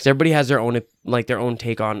 Yes, because everybody has their own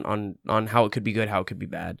take on how it could be good, how it could be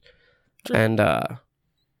bad, sure. And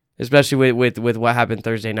especially with what happened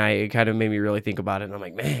Thursday night, it kind of made me really think about it. And I'm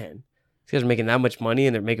like, man. These guys are making that much money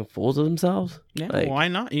and they're making fools of themselves. Yeah, why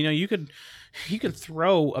not? You could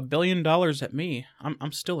throw $1 billion at me.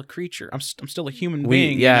 I'm still a creature. I'm still a human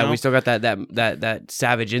being. We still got that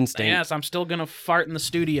savage instinct. Yes, I'm still gonna fart in the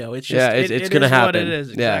studio. It's just it's gonna happen. What it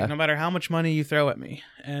is. Exactly. Yeah. No matter how much money you throw at me.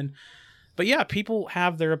 But yeah, people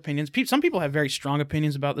have their opinions. Some people have very strong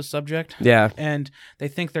opinions about this subject. Yeah, and they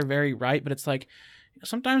think they're very right. But it's like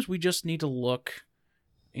sometimes we just need to look.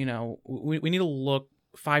 We need to look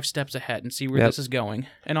 5 steps ahead and see where this is going.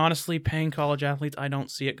 And honestly, paying college athletes, I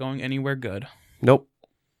don't see it going anywhere good. Nope.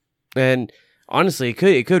 And honestly,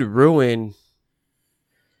 it could ruin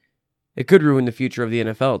the future of the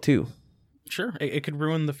NFL too. Sure, it could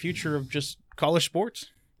ruin the future of just college sports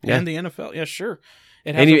and the NFL. Yeah, sure.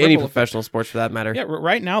 It has any professional sports for that matter. Yeah,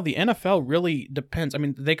 right now the NFL really depends.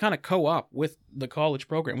 They kind of co-op with the college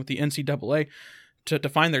program, with the NCAA. To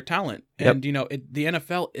find their talent. And, the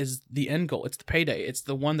NFL is the end goal. It's the payday. It's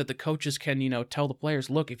the one that the coaches can, tell the players,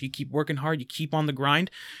 look, if you keep working hard, you keep on the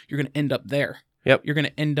grind, you're going to end up there. Yep. You're going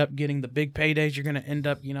to end up getting the big paydays. You're going to end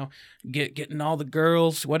up, getting all the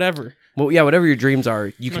girls, whatever. Well, yeah, whatever your dreams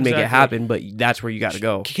are, you can make it happen, but that's where you got to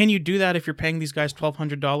go. Can you do that if you're paying these guys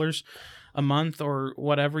 $1,200 a month or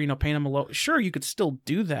whatever, paying them a low? Sure, you could still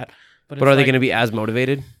do that. But are they going to be as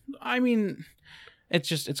motivated?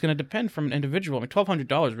 It's going to depend from an individual.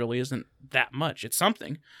 $1,200 really isn't that much. It's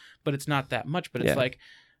something, but it's not that much. But it's like,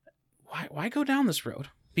 why go down this road?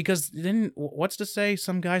 Because then what's to say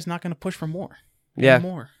some guy's not going to push for more? And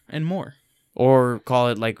more and more. Or call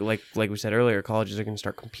it like we said earlier, colleges are going to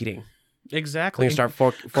start competing. Exactly. They're going to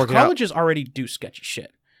start forking colleges already do sketchy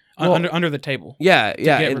shit under the table. Yeah, to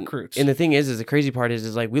get recruits. And the thing is the crazy part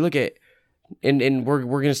is like we look at, and we're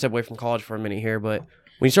going to step away from college for a minute here, but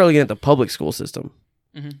when you start looking at the public school system,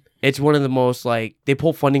 it's one of the most they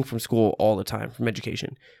pull funding from school all the time, from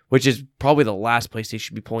education, which is probably the last place they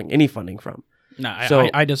should be pulling any funding from. No, so,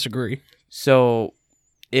 I disagree. So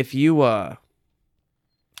if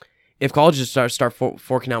colleges start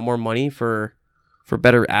forking out more money for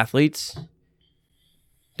better athletes,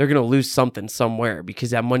 they're going to lose something somewhere because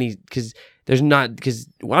that money, I'm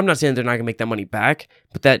not saying they're not going to make that money back,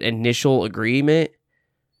 but that initial agreement,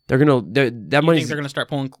 they're going to, that money. You think they're going to start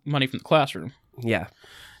pulling money from the classroom? Yeah.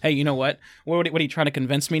 Hey, you know what? What are you trying to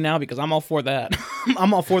convince me now? Because I'm all for that.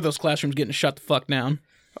 I'm all for those classrooms getting shut the fuck down.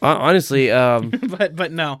 Honestly,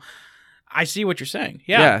 but no, I see what you're saying.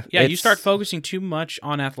 Yeah. You start focusing too much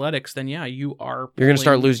on athletics, then you're going to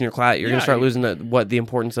start losing your class. You're going to start losing the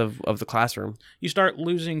importance of the classroom. You start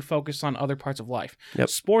losing focus on other parts of life. Yep.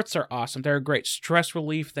 Sports are awesome. They're a great stress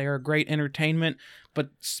relief. They are a great entertainment. But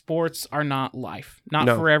sports are not life, not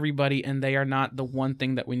for everybody, and they are not the one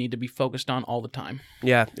thing that we need to be focused on all the time.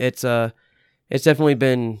 Yeah, it's definitely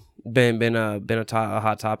been a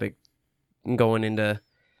hot topic going into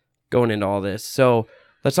all this. So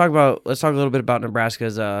let's talk a little bit about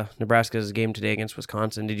Nebraska's game today against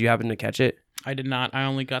Wisconsin. Did you happen to catch it? I did not. I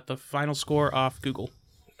only got the final score off Google.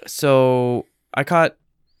 So I caught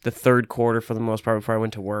the third quarter for the most part before I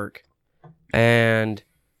went to work. And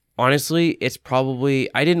honestly, it's probably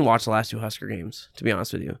I didn't watch the last 2 Husker games, to be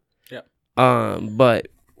honest with you. Yep. But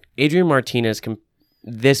Adrian Martinez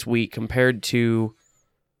this week compared to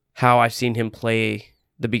how I've seen him play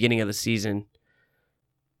the beginning of the season,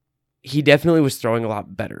 he definitely was throwing a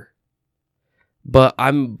lot better. But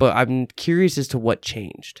I'm curious as to what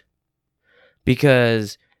changed.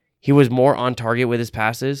 Because he was more on target with his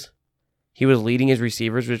passes. He was leading his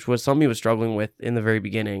receivers, which was something he was struggling with in the very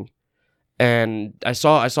beginning. And I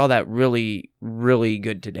saw that really, really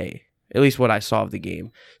good today. At least what I saw of the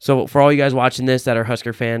game. So for all you guys watching this that are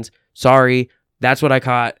Husker fans, sorry, that's what I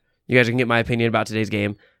caught. You guys can get my opinion about today's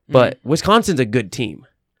game. But Wisconsin's a good team.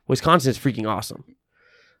 Wisconsin's freaking awesome.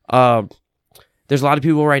 There's a lot of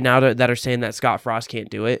people right now that are saying that Scott Frost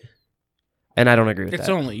can't do it. And I don't agree with that. It's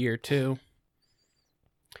only year 2.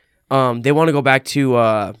 They want to go back to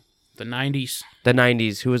the 90s. The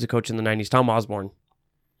 90s. Who was the coach in the 90s? Tom Osborne.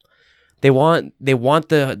 They want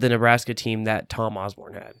the Nebraska team that Tom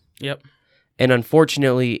Osborne had. Yep. And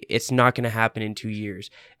unfortunately, it's not going to happen in 2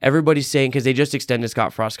 years. Everybody's saying, because they just extended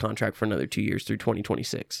Scott Frost's contract for another 2 years through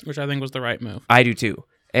 2026. Which I think was the right move. I do too.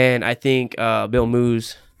 And I think Bill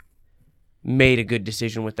Moos made a good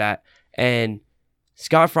decision with that. And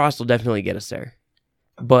Scott Frost will definitely get us there.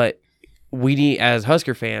 But we need, as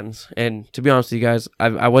Husker fans, and to be honest with you guys,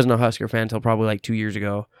 I wasn't a Husker fan until probably like 2 years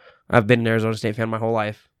ago. I've been an Arizona State fan my whole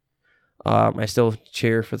life. I still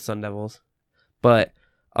cheer for the Sun Devils. But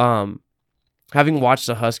having watched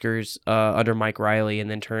the Huskers under Mike Riley and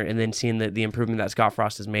then seeing the improvement that Scott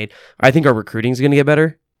Frost has made, I think our recruiting is going to get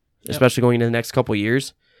better, especially going into the next couple of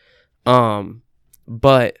years.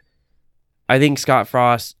 But I think Scott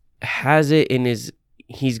Frost has it in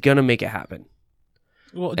he's going to make it happen.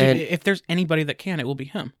 Well, dude, if there's anybody that can, it will be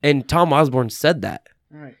him. And Tom Osborne said that.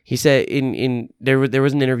 Right. He said there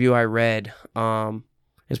was an interview I read.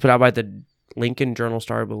 It's put out by the Lincoln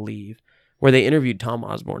Journal-Star, I believe, where they interviewed Tom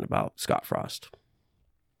Osborne about Scott Frost.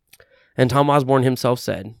 And Tom Osborne himself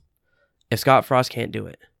said, if Scott Frost can't do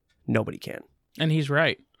it, nobody can. And he's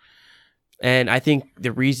right. And I think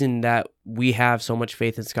the reason that we have so much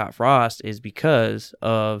faith in Scott Frost is because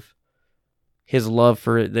of his love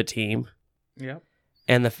for the team. Yep.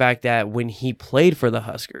 And the fact that when he played for the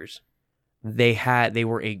Huskers, they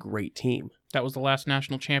were a great team. That was the last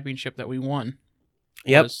national championship that we won.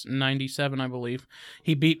 Yep. It was 97, I believe.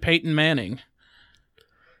 He beat Peyton Manning.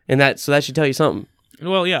 And that should tell you something.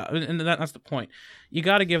 Well, yeah, and that's the point. You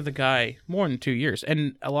got to give the guy more than 2 years.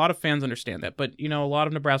 And a lot of fans understand that. But, a lot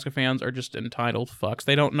of Nebraska fans are just entitled fucks.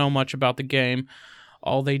 They don't know much about the game.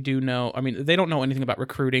 All they do know, they don't know anything about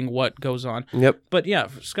recruiting, what goes on. Yep. But yeah,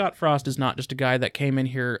 Scott Frost is not just a guy that came in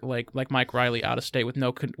here like Mike Riley out of state with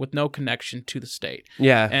no connection to the state.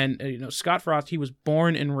 Yeah. And Scott Frost, he was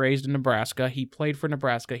born and raised in Nebraska. He played for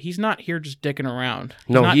Nebraska. He's not here just dicking around.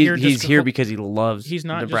 He's here because he loves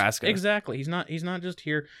Nebraska. Exactly. He's not just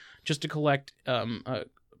here just to collect a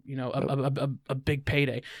big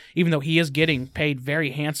payday. Even though he is getting paid very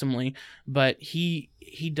handsomely, but he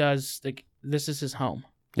does this is his home.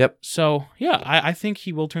 Yep. So, yeah, I think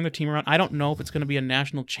he will turn the team around. I don't know if it's going to be a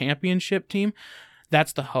national championship team.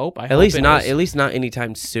 That's the hope. At least not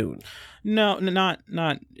anytime soon. No, not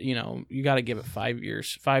you got to give it 5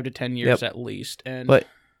 years, 5 to 10 years at least. But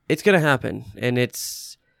it's going to happen, and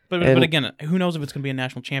it's But again, who knows if it's going to be a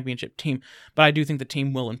national championship team, but I do think the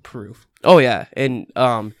team will improve. Oh yeah, and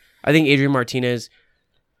I think Adrian Martinez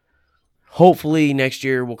hopefully next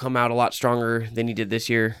year will come out a lot stronger than he did this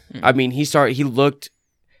year. He looked,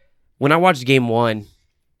 when I watched game 1,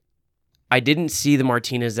 I didn't see the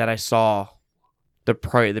Martinez that I saw the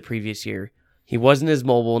previous year. He wasn't as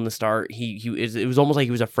mobile in the start. It was almost like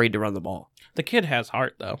he was afraid to run the ball. The kid has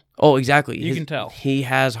heart, though. Oh, exactly. You can tell. He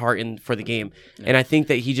has heart for the game. Yeah. And I think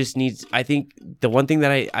that he just needs, I think the one thing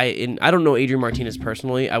that I don't know Adrian Martinez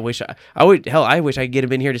personally. I wish I could get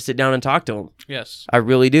him in here to sit down and talk to him. Yes. I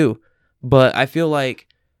really do. But I feel like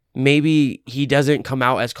maybe he doesn't come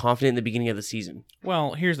out as confident in the beginning of the season.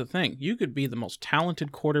 Well, here's the thing. You could be the most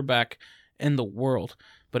talented quarterback in the world,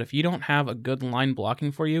 but if you don't have a good line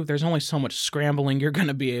blocking for you, there's only so much scrambling you're going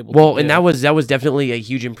to be able to do. Well, and that was definitely a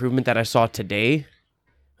huge improvement that I saw today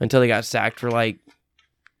until they got sacked for like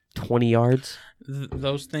 20 yards.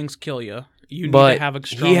 Those things kill you. You need to have a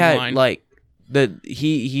strong line.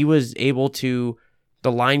 He was able to,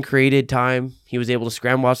 the line created time. He was able to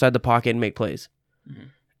scramble outside the pocket and make plays. Mm-hmm.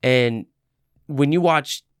 And when you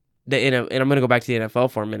watch and I'm going to go back to the NFL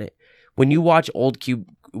for a minute. When you watch older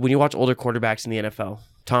quarterbacks in the NFL,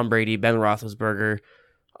 Tom Brady, Ben Roethlisberger,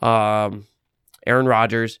 Aaron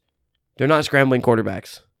Rodgers, they're not scrambling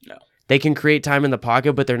quarterbacks. No. They can create time in the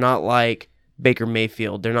pocket, but they're not like Baker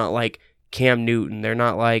Mayfield. They're not like Cam Newton. They're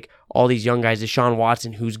not like all these young guys, Deshaun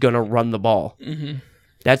Watson, who's gonna run the ball. Mm-hmm.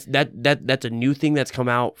 That's a new thing that's come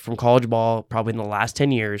out from college ball probably in the last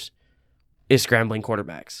 10 years is scrambling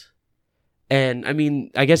quarterbacks. And I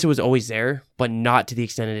mean, I guess it was always there, but not to the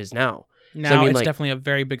extent it is now. Now So, I mean, it's like- definitely a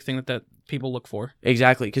very big thing that people look for.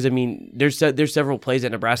 Exactly, because I mean, there's several plays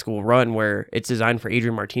that Nebraska will run where it's designed for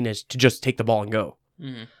Adrian Martinez to just take the ball and go.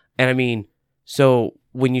 Mm-hmm. And I mean, so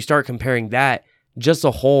when you start comparing that, just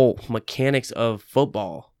the whole mechanics of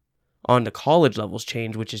football on the college levels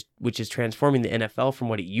change, which is transforming the NFL from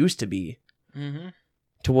what it used to be Mm-hmm.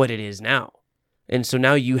 to what it is now. And so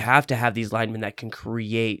now you have to have these linemen that can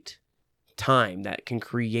create time, that can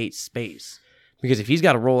create space. Because if he's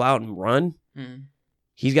got to roll out and run, Mm-hmm.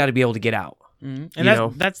 he's got to be able to get out. Mm-hmm. You know?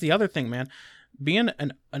 And that's the other thing, man. Being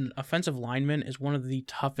an offensive lineman is one of the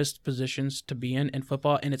toughest positions to be in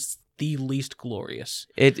football, and it's the least glorious.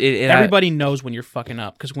 Everybody knows when you're fucking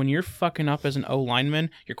up, because when you're fucking up as an O lineman,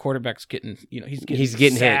 your quarterback's getting, he's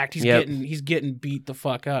getting sacked, hit. he's getting beat the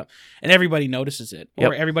fuck up, and everybody notices it.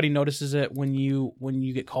 Or everybody notices it when you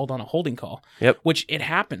get called on a holding call. Yep. Which it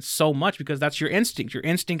happens so much because that's your instinct. Your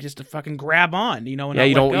instinct is to fucking grab on, and you not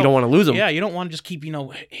don't let go. want to lose them. Yeah, you don't want to just keep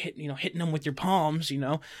hitting them with your palms,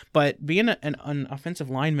 But being an offensive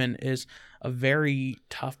lineman is a very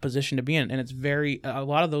tough position to be in, and it's a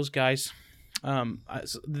lot of those guys,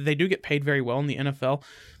 they do get paid very well in the NFL,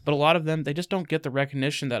 but a lot of them, they just don't get the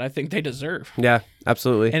recognition that I think they deserve. Yeah,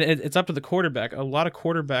 absolutely. And it's up to the quarterback. A lot of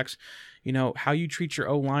quarterbacks, how you treat your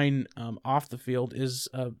O-line off the field is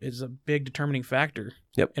a big determining factor.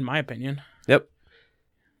 Yep. In my opinion. Yep.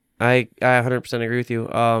 I 100% agree with you.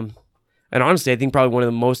 And honestly, I think probably one of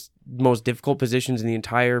the most difficult positions in the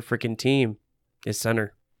entire freaking team is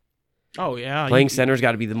center. Oh yeah, Playing center's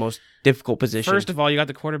got to be the most difficult position. First of all, you got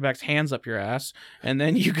the quarterback's hands up your ass, and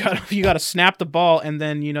then you got to snap the ball, and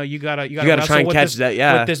then you got to try and catch that.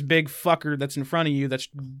 Yeah, with this big fucker that's in front of you that's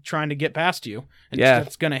trying to get past you. And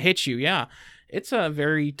that's gonna hit you. Yeah, it's a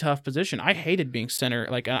very tough position. I hated being center.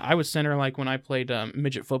 Like I was center like when I played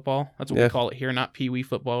midget football. That's what we call it here, not pee-wee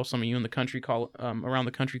football. Some of you in the country call it around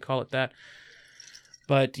the country call it that.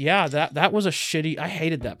 But yeah, that was a shitty. I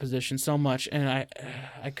hated that position so much, and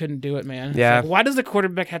I couldn't do it, man. Yeah. Like, why does the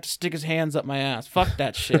quarterback have to stick his hands up my ass? Fuck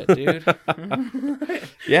that shit, dude.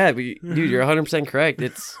 Yeah, but dude, you're 100% correct.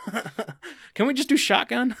 It's Can we just do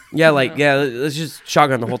shotgun? let's just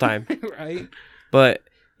shotgun the whole time. Right. But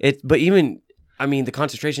even I mean the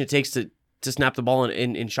concentration it takes to snap the ball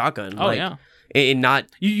in shotgun. Oh yeah. And not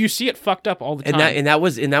you see it fucked up all the time. and that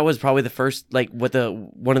was probably the first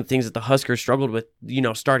one of the things that the Huskers struggled with,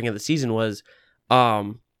 starting of the season was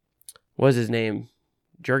what was his name?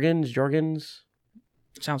 Jorgens?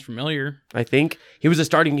 Sounds familiar. I think. He's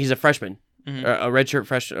a freshman. Mhm. A redshirt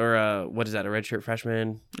freshman, or what is that? A redshirt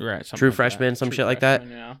freshman? Right. something True like freshman, that. some True shit like freshman,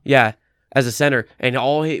 that. Yeah. Yeah, as a center. And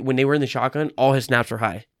when they were in the shotgun, all his snaps were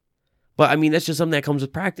high. But I mean, that's just something that comes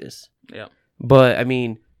with practice. Yeah. But I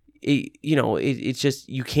mean, it's just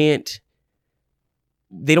you can't.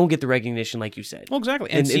 They don't get the recognition like you said. Well,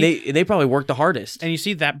 exactly. And they probably work the hardest. And you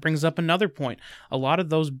see, that brings up another point. A lot of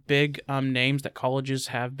those big names that colleges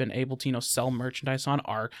have been able to, sell merchandise on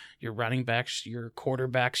are your running backs, your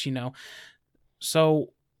quarterbacks,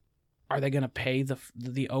 So are they going to pay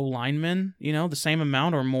the O linemen, the same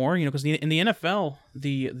amount or more? Because in the NFL,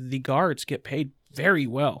 the guards get paid very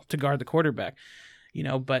well to guard the quarterback,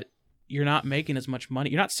 but you're not making as much money.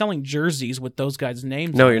 You're not selling jerseys with those guys'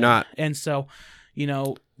 names. No, on you're it. not. And so,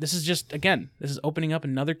 this is just, again, this is opening up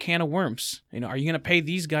another can of worms. Are you going to pay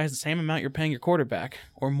these guys the same amount you're paying your quarterback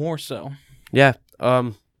or more so? Yeah.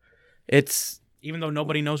 It's Even though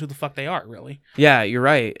nobody knows who the fuck they are, really. yeah. You're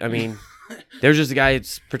right. I mean, there's just a guy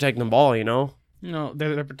that's protecting the ball.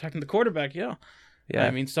 They're protecting the quarterback, yeah. Yeah.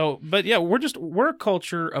 I mean, but yeah, we're a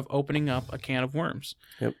culture of opening up a can of worms.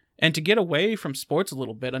 Yep. And to get away from sports a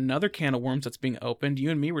little bit, another can of worms that's being opened,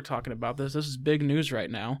 you and me were talking about this. This is big news right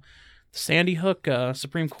now. The Sandy Hook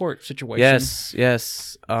Supreme Court situation.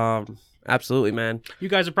 Yes. Absolutely, man. You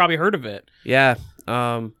guys have probably heard of it. Yeah.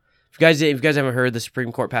 If you guys haven't heard, the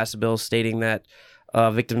Supreme Court passed a bill stating that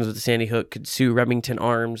victims of the Sandy Hook could sue Remington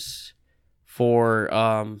Arms for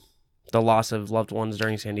the loss of loved ones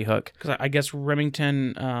during Sandy Hook. Because I guess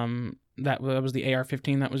Remington, that was the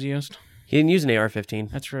AR-15 that was used. He didn't use an AR-15.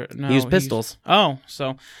 That's right. No, he used pistols.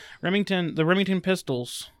 So the Remington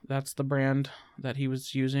pistols, that's the brand that he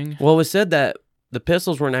was using. Well, it was said that the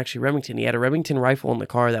pistols weren't actually Remington. He had a Remington rifle in the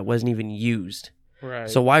car that wasn't even used. Right.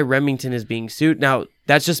 So why Remington is being sued? Now,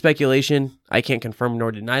 that's just speculation. I can't confirm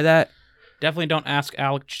nor deny that. Definitely don't ask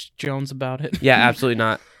Alex Jones about it. Yeah, absolutely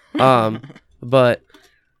not. But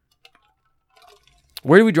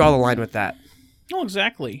where do we draw the line with that? No,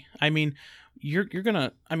 exactly. I mean, you're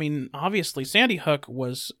gonna. I mean, obviously, Sandy Hook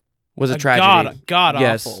was Was a tragedy. god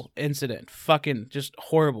Yes. awful incident. Fucking just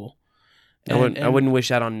horrible. I wouldn't wish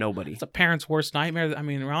that on nobody. It's a parent's worst nightmare. I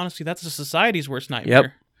mean, honestly, that's a society's worst nightmare.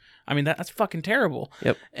 Yep. I mean, that's fucking terrible.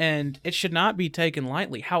 Yep. And it should not be taken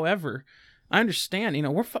lightly. However, I understand. You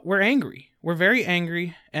know, we're angry. We're very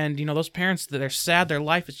angry, and you know, those parents, they're sad. Their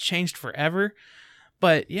life has changed forever.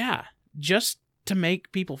 But yeah, just to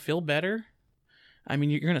make people feel better. I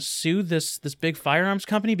mean, you're gonna sue this big firearms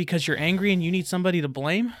company because you're angry and you need somebody to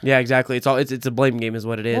blame. Yeah, exactly. It's a blame game, is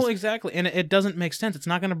what it is. Well, exactly, and it doesn't make sense. It's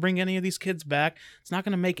not gonna bring any of these kids back. It's not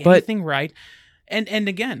gonna make anything right. And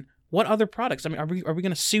again, what other products? I mean, are we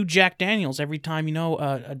gonna sue Jack Daniels every time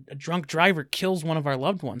a drunk driver kills one of our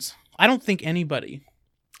loved ones? I don't think anybody.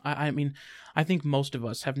 I mean, I think most of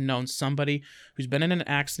us have known somebody who's been in an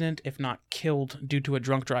accident, if not killed, due to a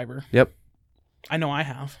drunk driver. Yep. I know I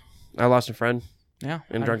have. I lost a friend Yeah.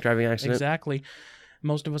 in a drunk driving accident. Exactly.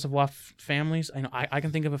 Most of us have lost families. I know I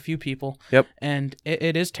can think of a few people. Yep. And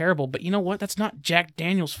it is terrible. But you know what? That's not Jack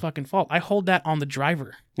Daniels' fucking fault. I hold that on the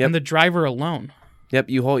driver. Yep. And the driver alone. Yep.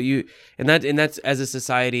 And that's as a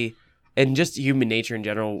society and just human nature in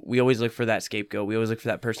general. We always look for that scapegoat. We always look for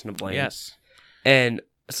that person to blame. Yes. And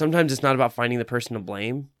sometimes it's not about finding the person to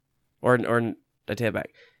blame, or I take it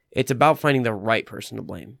back. It's about finding the right person to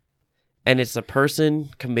blame. And it's the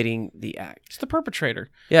person committing the act. It's the perpetrator.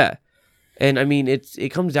 Yeah. And I mean, it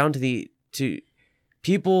comes down to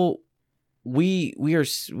people. We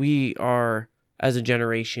are as a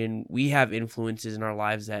generation, we have influences in our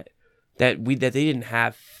lives that they didn't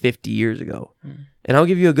have 50 years ago. And I'll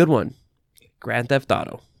give you a good one. Grand Theft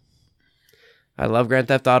Auto. I love Grand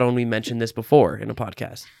Theft Auto, and we mentioned this before in a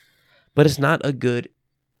podcast. But it's not a good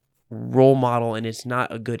role model, and it's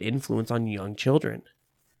not a good influence on young children.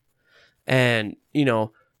 And, you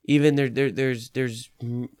know, even there's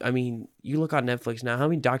I mean, you look on Netflix now, how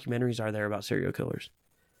many documentaries are there about serial killers?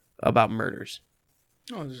 About murders?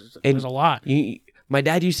 Oh, there's a lot. My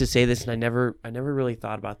dad used to say this, and I never really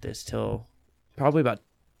thought about this till probably about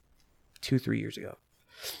 2-3 years ago.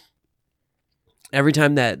 Every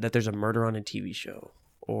time that there's a murder on a TV show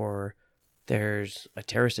or there's a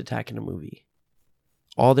terrorist attack in a movie,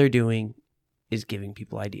 all they're doing is giving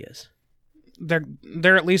people ideas.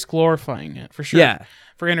 They're at least glorifying it, for sure. Yeah.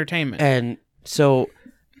 For entertainment. And so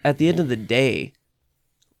at the end of the day,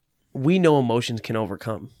 we know emotions can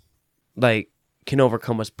overcome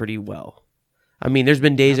us pretty well. I mean, there's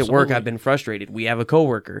been days at work Absolutely. I've been frustrated. We have a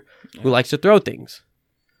coworker who likes to throw things.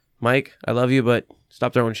 Mike, I love you, but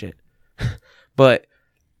stop throwing shit. But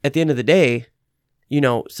at the end of the day, you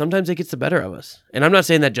know, sometimes it gets the better of us. And I'm not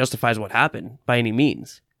saying that justifies what happened by any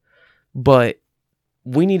means. But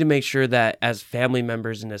we need to make sure that as family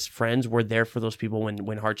members and as friends, we're there for those people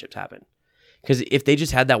when hardships happen. Because if they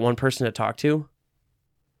just had that one person to talk to,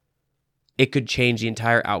 it could change the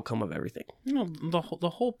entire outcome of everything. You know, the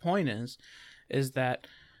whole point is that,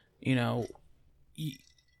 you know,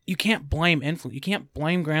 you can't blame influence. You can't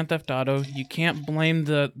blame Grand Theft Auto. You can't blame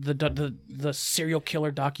the serial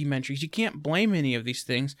killer documentaries. You can't blame any of these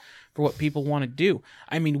things for what people want to do.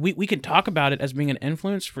 I mean, we can talk about it as being an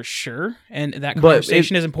influence for sure, and that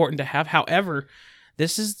conversation is important to have. However,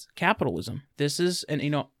 this is capitalism. This is, and you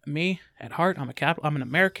know, me at heart, I'm an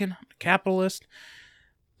American, I'm a capitalist,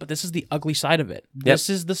 but this is the ugly side of it. This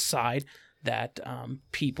is the side that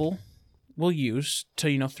people will use to,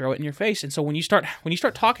 you know, throw it in your face. And so when you start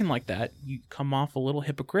talking like that, you come off a little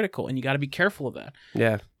hypocritical, and you got to be careful of that.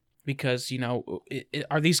 Yeah. Because, you know,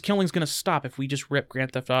 are these killings going to stop if we just rip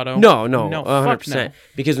Grand Theft Auto? No, 100%. No.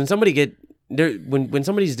 Because when when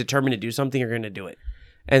somebody's determined to do something, you're going to do it.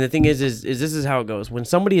 And the thing is this is how it goes. When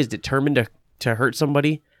somebody is determined to hurt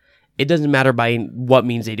somebody, it doesn't matter by what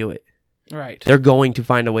means they do it. Right. They're going to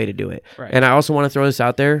find a way to do it. Right. And I also want to throw this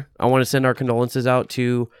out there. I want to send our condolences out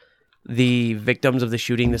to the victims of the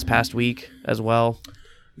shooting this past week as well.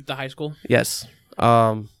 The high school? Yes.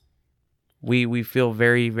 We feel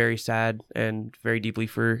very, very sad and very deeply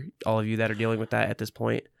for all of you that are dealing with that at this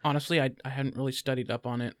point. Honestly, I hadn't really studied up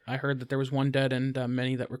on it. I heard that there was one dead and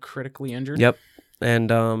many that were critically injured. Yep. And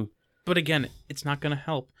but again, it's not going to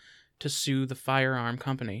help to sue the firearm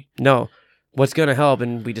company. No. What's going to help,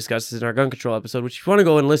 and we discussed this in our gun control episode, which if you want to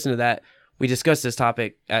go and listen to that, we discussed this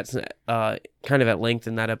topic at kind of at length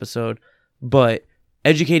in that episode, but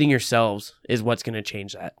educating yourselves is what's going to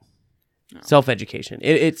change that. No. Self-education.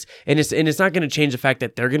 It's not going to change the fact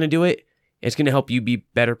that they're going to do it. It's going to help you be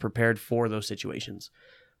better prepared for those situations.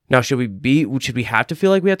 Now, should we have to feel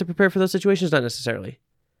like we have to prepare for those situations? Not necessarily.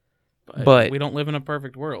 But we don't live in a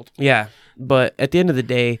perfect world. yeah, but at the end of the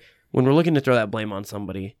day, when we're looking to throw that blame on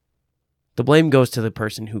somebody, the blame goes to the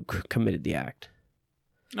person who committed the act.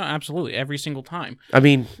 No, absolutely, every single time. I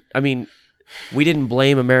mean, we didn't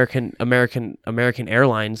blame American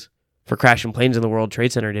Airlines for crashing planes in the World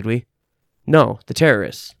Trade Center, did we? No, the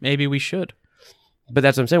terrorists. Maybe we should. But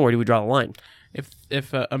that's what I'm saying. Where do we draw the line?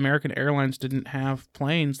 If American Airlines didn't have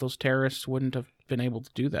planes, those terrorists wouldn't have been able to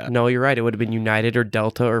do that. No, you're right. It would have been United or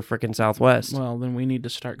Delta or frickin' Southwest. Well, then we need to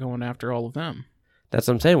start going after all of them. That's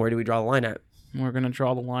what I'm saying. Where do we draw the line at? We're gonna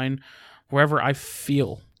draw the line wherever I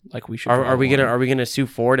feel like we should. Are we gonna sue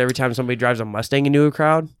Ford every time somebody drives a Mustang into a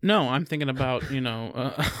crowd? No, I'm thinking about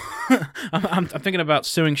I'm thinking about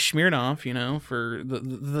suing Smirnoff, for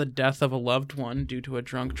the death of a loved one due to a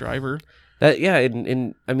drunk driver.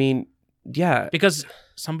 Yeah. Because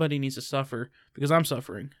somebody needs to suffer because I'm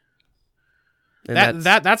suffering. And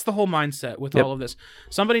That's the whole mindset with Yep. all of this.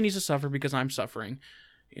 Somebody needs to suffer because I'm suffering.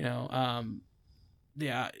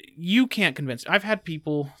 Yeah, you can't convince. I've had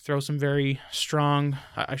people throw some very strong,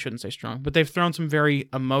 I shouldn't say strong, but they've thrown some very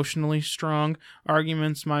emotionally strong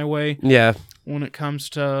arguments my way yeah. when it comes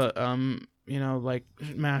to, like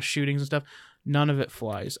mass shootings and stuff. None of it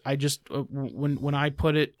flies. I just, when I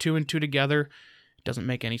put it two and two together, it doesn't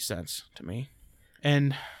make any sense to me.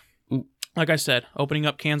 And like I said, opening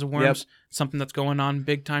up cans of worms, something that's going on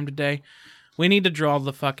big time today. We need to draw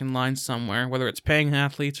the fucking line somewhere, whether it's paying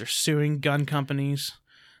athletes or suing gun companies.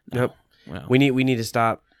 No. Yep. Well, We need to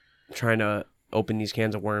stop trying to open these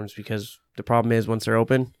cans of worms, because the problem is once they're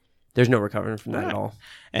open, there's no recovering from that at all.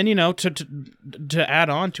 and to add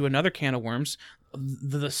on to another can of worms,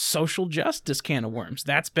 the social justice can of worms.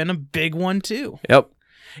 That's been a big one too. Yep.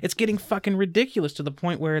 It's getting fucking ridiculous to the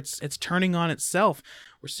point where it's turning on itself.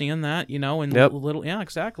 We're seeing that, in Yep. little, yeah,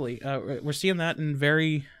 exactly. We're seeing that in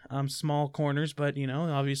very small corners, but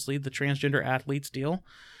obviously the transgender athletes deal.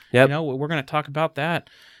 Yep. We're going to talk about that,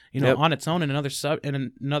 Yep. on its own in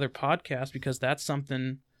another podcast, because that's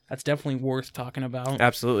something that's definitely worth talking about.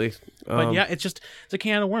 Absolutely. But yeah, it's a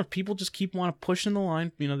can of worms. People just keep pushing the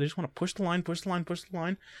line. They just want to push the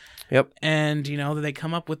line. Yep. And they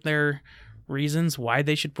come up with their reasons why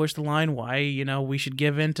they should push the line, why we should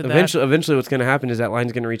give in to that. Eventually, what's going to happen is that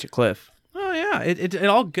line's going to reach a cliff. Oh yeah, it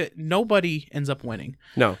all good. Nobody ends up winning.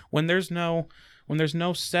 No. When there's no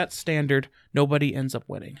set standard, nobody ends up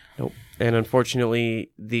winning. Nope. And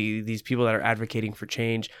unfortunately, these people that are advocating for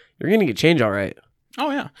change, you're going to get change, all right. Oh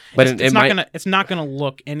yeah, But it's not gonna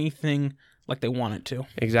look anything like they want it to.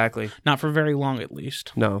 Exactly. Not for very long, at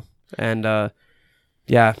least. No. And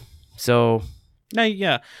yeah. So Now,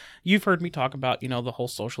 yeah, you've heard me talk about, the whole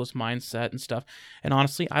socialist mindset and stuff. And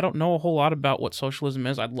honestly, I don't know a whole lot about what socialism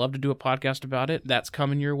is. I'd love to do a podcast about it. That's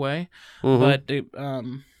coming your way. But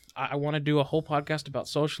I want to do a whole podcast about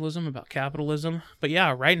socialism, about capitalism. But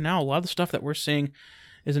yeah, right now, a lot of the stuff that we're seeing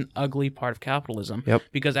is an ugly part of capitalism. Yep.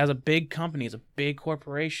 Because as a big company, as a big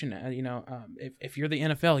corporation, if you're the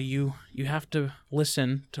NFL, you have to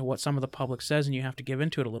listen to what some of the public says, and you have to give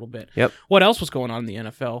into it a little bit. Yep. What else was going on in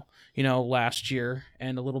the NFL? Last year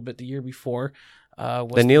and a little bit the year before.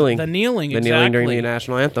 Was the kneeling. The kneeling. The exactly. kneeling during the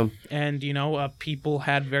national anthem. And people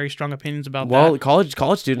had very strong opinions about that. Well,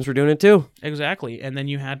 college students were doing it too. Exactly. And then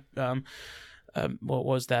you had what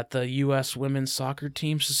was that? The U.S. women's soccer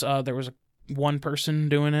teams. There was one person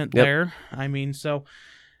doing it there. I mean, so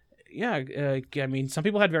yeah. Some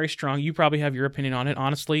people had very strong. You probably have your opinion on it.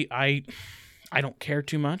 Honestly, I don't care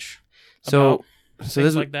too much. So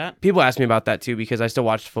things like that. People ask me about that too, because I still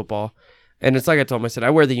watch football. And it's like I told them, I said, I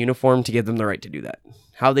wear the uniform to give them the right to do that.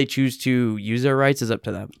 How they choose to use their rights is up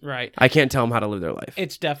to them. Right. I can't tell them how to live their life.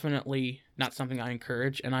 It's definitely not something I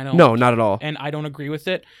encourage, and I don't. No, not at all. And I don't agree with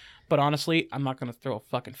it. But honestly, I'm not going to throw a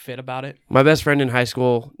fucking fit about it. My best friend in high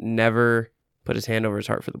school never put his hand over his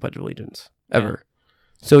heart for the Pledge of Allegiance. Ever.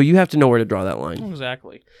 Yeah. So you have to know where to draw that line.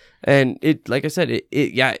 Exactly. And it, like I said, did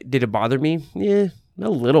it bother me? Yeah, a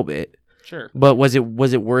little bit. Sure. But was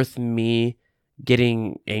it worth me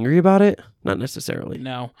getting angry about it? Not necessarily.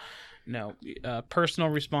 No. Personal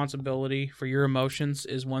responsibility for your emotions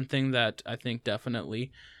is one thing that I think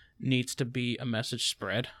definitely needs to be a message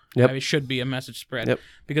spread. Yep. It should be a message spread. Yep.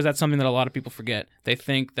 Because that's something that a lot of people forget. They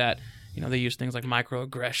think that, they use things like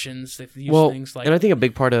microaggressions. They use things like... And I think a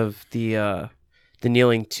big part of the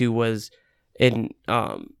kneeling too was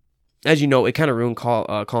as you know, it kind of ruined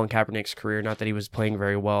Colin Kaepernick's career. Not that he was playing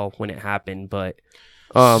very well when it happened, but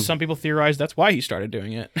some people theorize that's why he started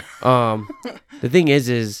doing it. The thing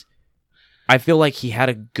is I feel like he had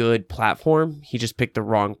a good platform. He just picked the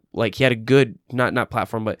wrong. Like he had a good not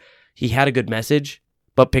platform, but he had a good message,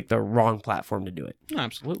 but picked the wrong platform to do it.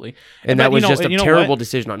 Absolutely. And But that was you know- just a you know terrible what?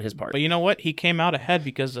 decision on his part. But you know what? He came out ahead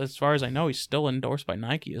because, as far as I know, he's still endorsed by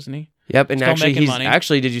Nike, isn't he? Yep, and Still actually, making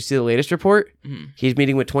money. did you see the latest report? Mhm. He's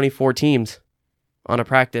meeting with 24 teams on a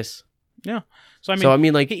practice. Yeah. So I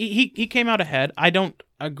mean, like, he came out ahead. I don't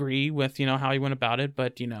agree with how he went about it,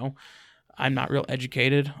 but I'm not real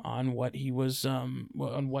educated on what he was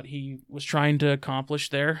trying to accomplish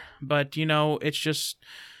there. But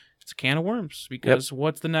it's a can of worms because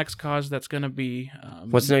what's the next cause that's going to be?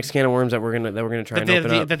 what's the next can of worms that we're gonna try and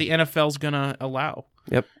open up? That the NFL's going to allow?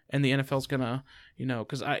 Yep. And the NFL's going to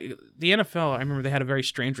because the NFL, I remember they had a very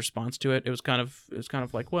strange response to it. It was kind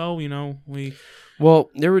of like, well, we.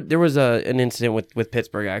 Well, there was an incident with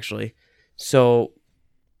Pittsburgh actually. So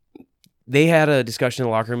they had a discussion in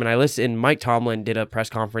the locker room, and I listened. And Mike Tomlin did a press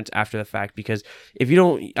conference after the fact because I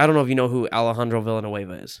don't know if you know who Alejandro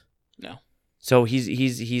Villanueva is. No. So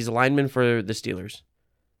he's a lineman for the Steelers.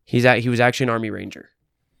 He was actually an Army Ranger,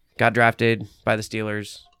 got drafted by the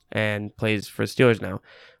Steelers and plays for the Steelers now.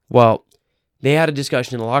 Well, they had a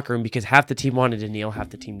discussion in the locker room because half the team wanted to kneel, half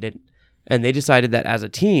the team didn't, and they decided that as a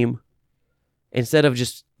team, instead of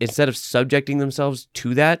subjecting themselves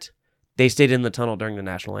to that, they stayed in the tunnel during the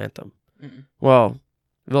national anthem. Mm-mm. Well,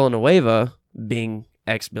 Villanueva, being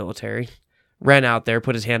ex-military, ran out there,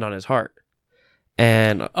 put his hand on his heart.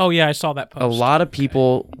 And oh yeah, I saw that post. A lot of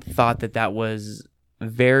people thought that was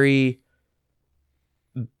very,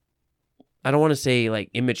 I don't want to say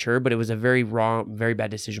like immature, but it was a very wrong, very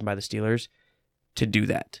bad decision by the Steelers to do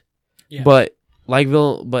that. Yeah. But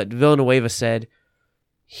Villanueva said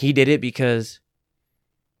he did it because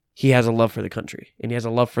he has a love for the country and he has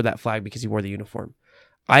a love for that flag because he wore the uniform.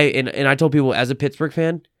 I told people as a Pittsburgh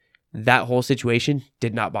fan, that whole situation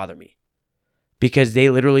did not bother me because they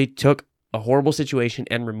literally took a horrible situation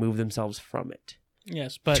and remove themselves from it.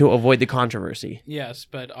 Yes, but to avoid the controversy. Yes,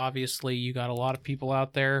 but obviously you got a lot of people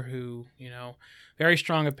out there who, very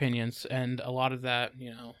strong opinions, and a lot of that,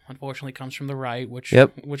 unfortunately comes from the right, which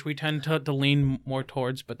we tend to lean more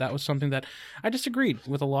towards, but that was something that I disagreed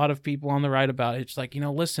with a lot of people on the right about. It's like,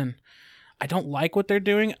 listen, I don't like what they're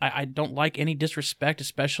doing. I don't like any disrespect,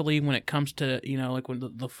 especially when it comes to, like when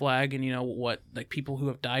the flag and, what, like people who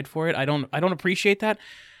have died for it. I don't appreciate that.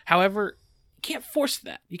 However, you can't force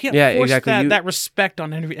that. You can't force that respect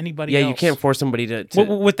on anybody else. Yeah, you can't force somebody to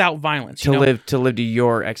without violence. live to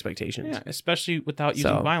your expectations. Yeah, especially without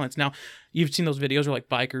using violence. Now, you've seen those videos where like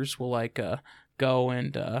bikers will go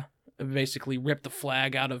and basically rip the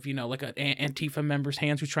flag out of like an Antifa member's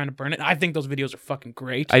hands who's trying to burn it. I think those videos are fucking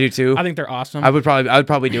great. I do too. I think they're awesome. I would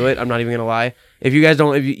probably do it. I'm not even gonna lie. If you guys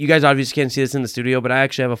obviously can't see this in the studio, but I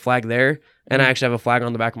actually have a flag there, and I actually have a flag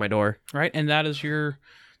on the back of my door. Right, and that is your.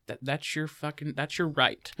 That's your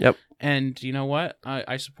right. Yep. And you know what?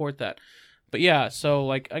 I support that. But yeah, so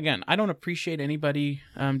like again, I don't appreciate anybody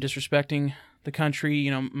disrespecting the country,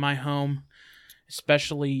 my home,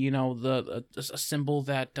 especially, a symbol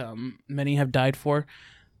that many have died for.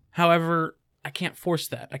 However, I can't force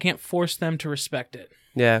that. I can't force them to respect it.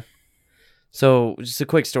 Yeah. So just a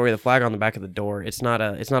quick story, the flag on the back of the door, it's not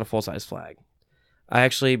a full-size flag. I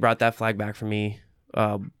actually brought that flag back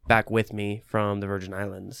with me from the Virgin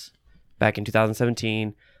Islands back in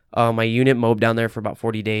 2017. My unit mowed down there for about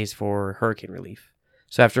 40 days for hurricane relief.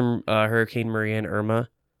 So after Hurricane Maria and Irma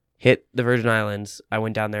hit the Virgin Islands, I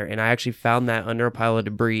went down there and I actually found that under a pile of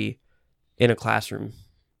debris in a classroom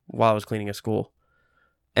while I was cleaning a school.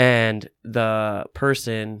 And the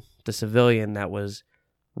civilian that was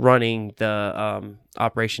running the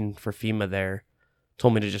operation for FEMA there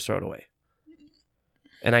told me to just throw it away.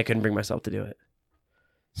 And I couldn't bring myself to do it.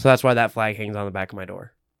 So that's why that flag hangs on the back of my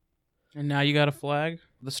door. And now you got a flag,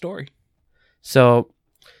 the story. So,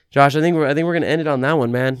 Josh, I think we're gonna end it on that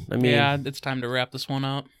one, man. I mean, yeah, it's time to wrap this one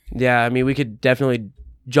up. Yeah, I mean, we could definitely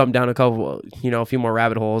jump down a few more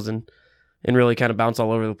rabbit holes and really kind of bounce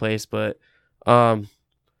all over the place. But for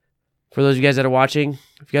those of you guys that are watching,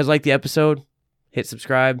 if you guys like the episode, hit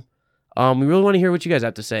subscribe. We really want to hear what you guys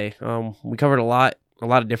have to say. We covered a lot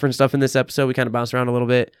of different stuff in this episode. We kind of bounced around a little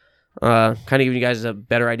bit. Kind of giving you guys a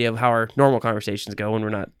better idea of how our normal conversations go when we're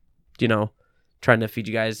not, trying to feed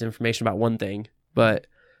you guys information about one thing. But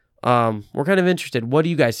we're kind of interested. What do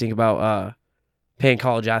you guys think about paying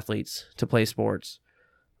college athletes to play sports?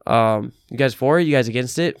 You guys for it? You guys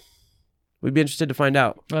against it? We'd be interested to find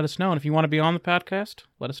out. Let us know. And if you want to be on the podcast,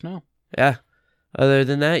 let us know. Yeah. Other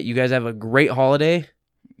than that, you guys have a great holiday.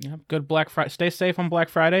 Yeah, good Black Friday. Stay safe on Black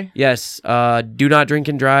Friday. Yes. Do not drink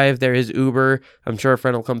and drive. There is Uber. I'm sure a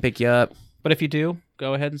friend will come pick you up. But if you do,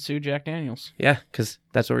 go ahead and sue Jack Daniels. Yeah, because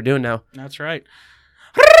that's what we're doing now. That's right.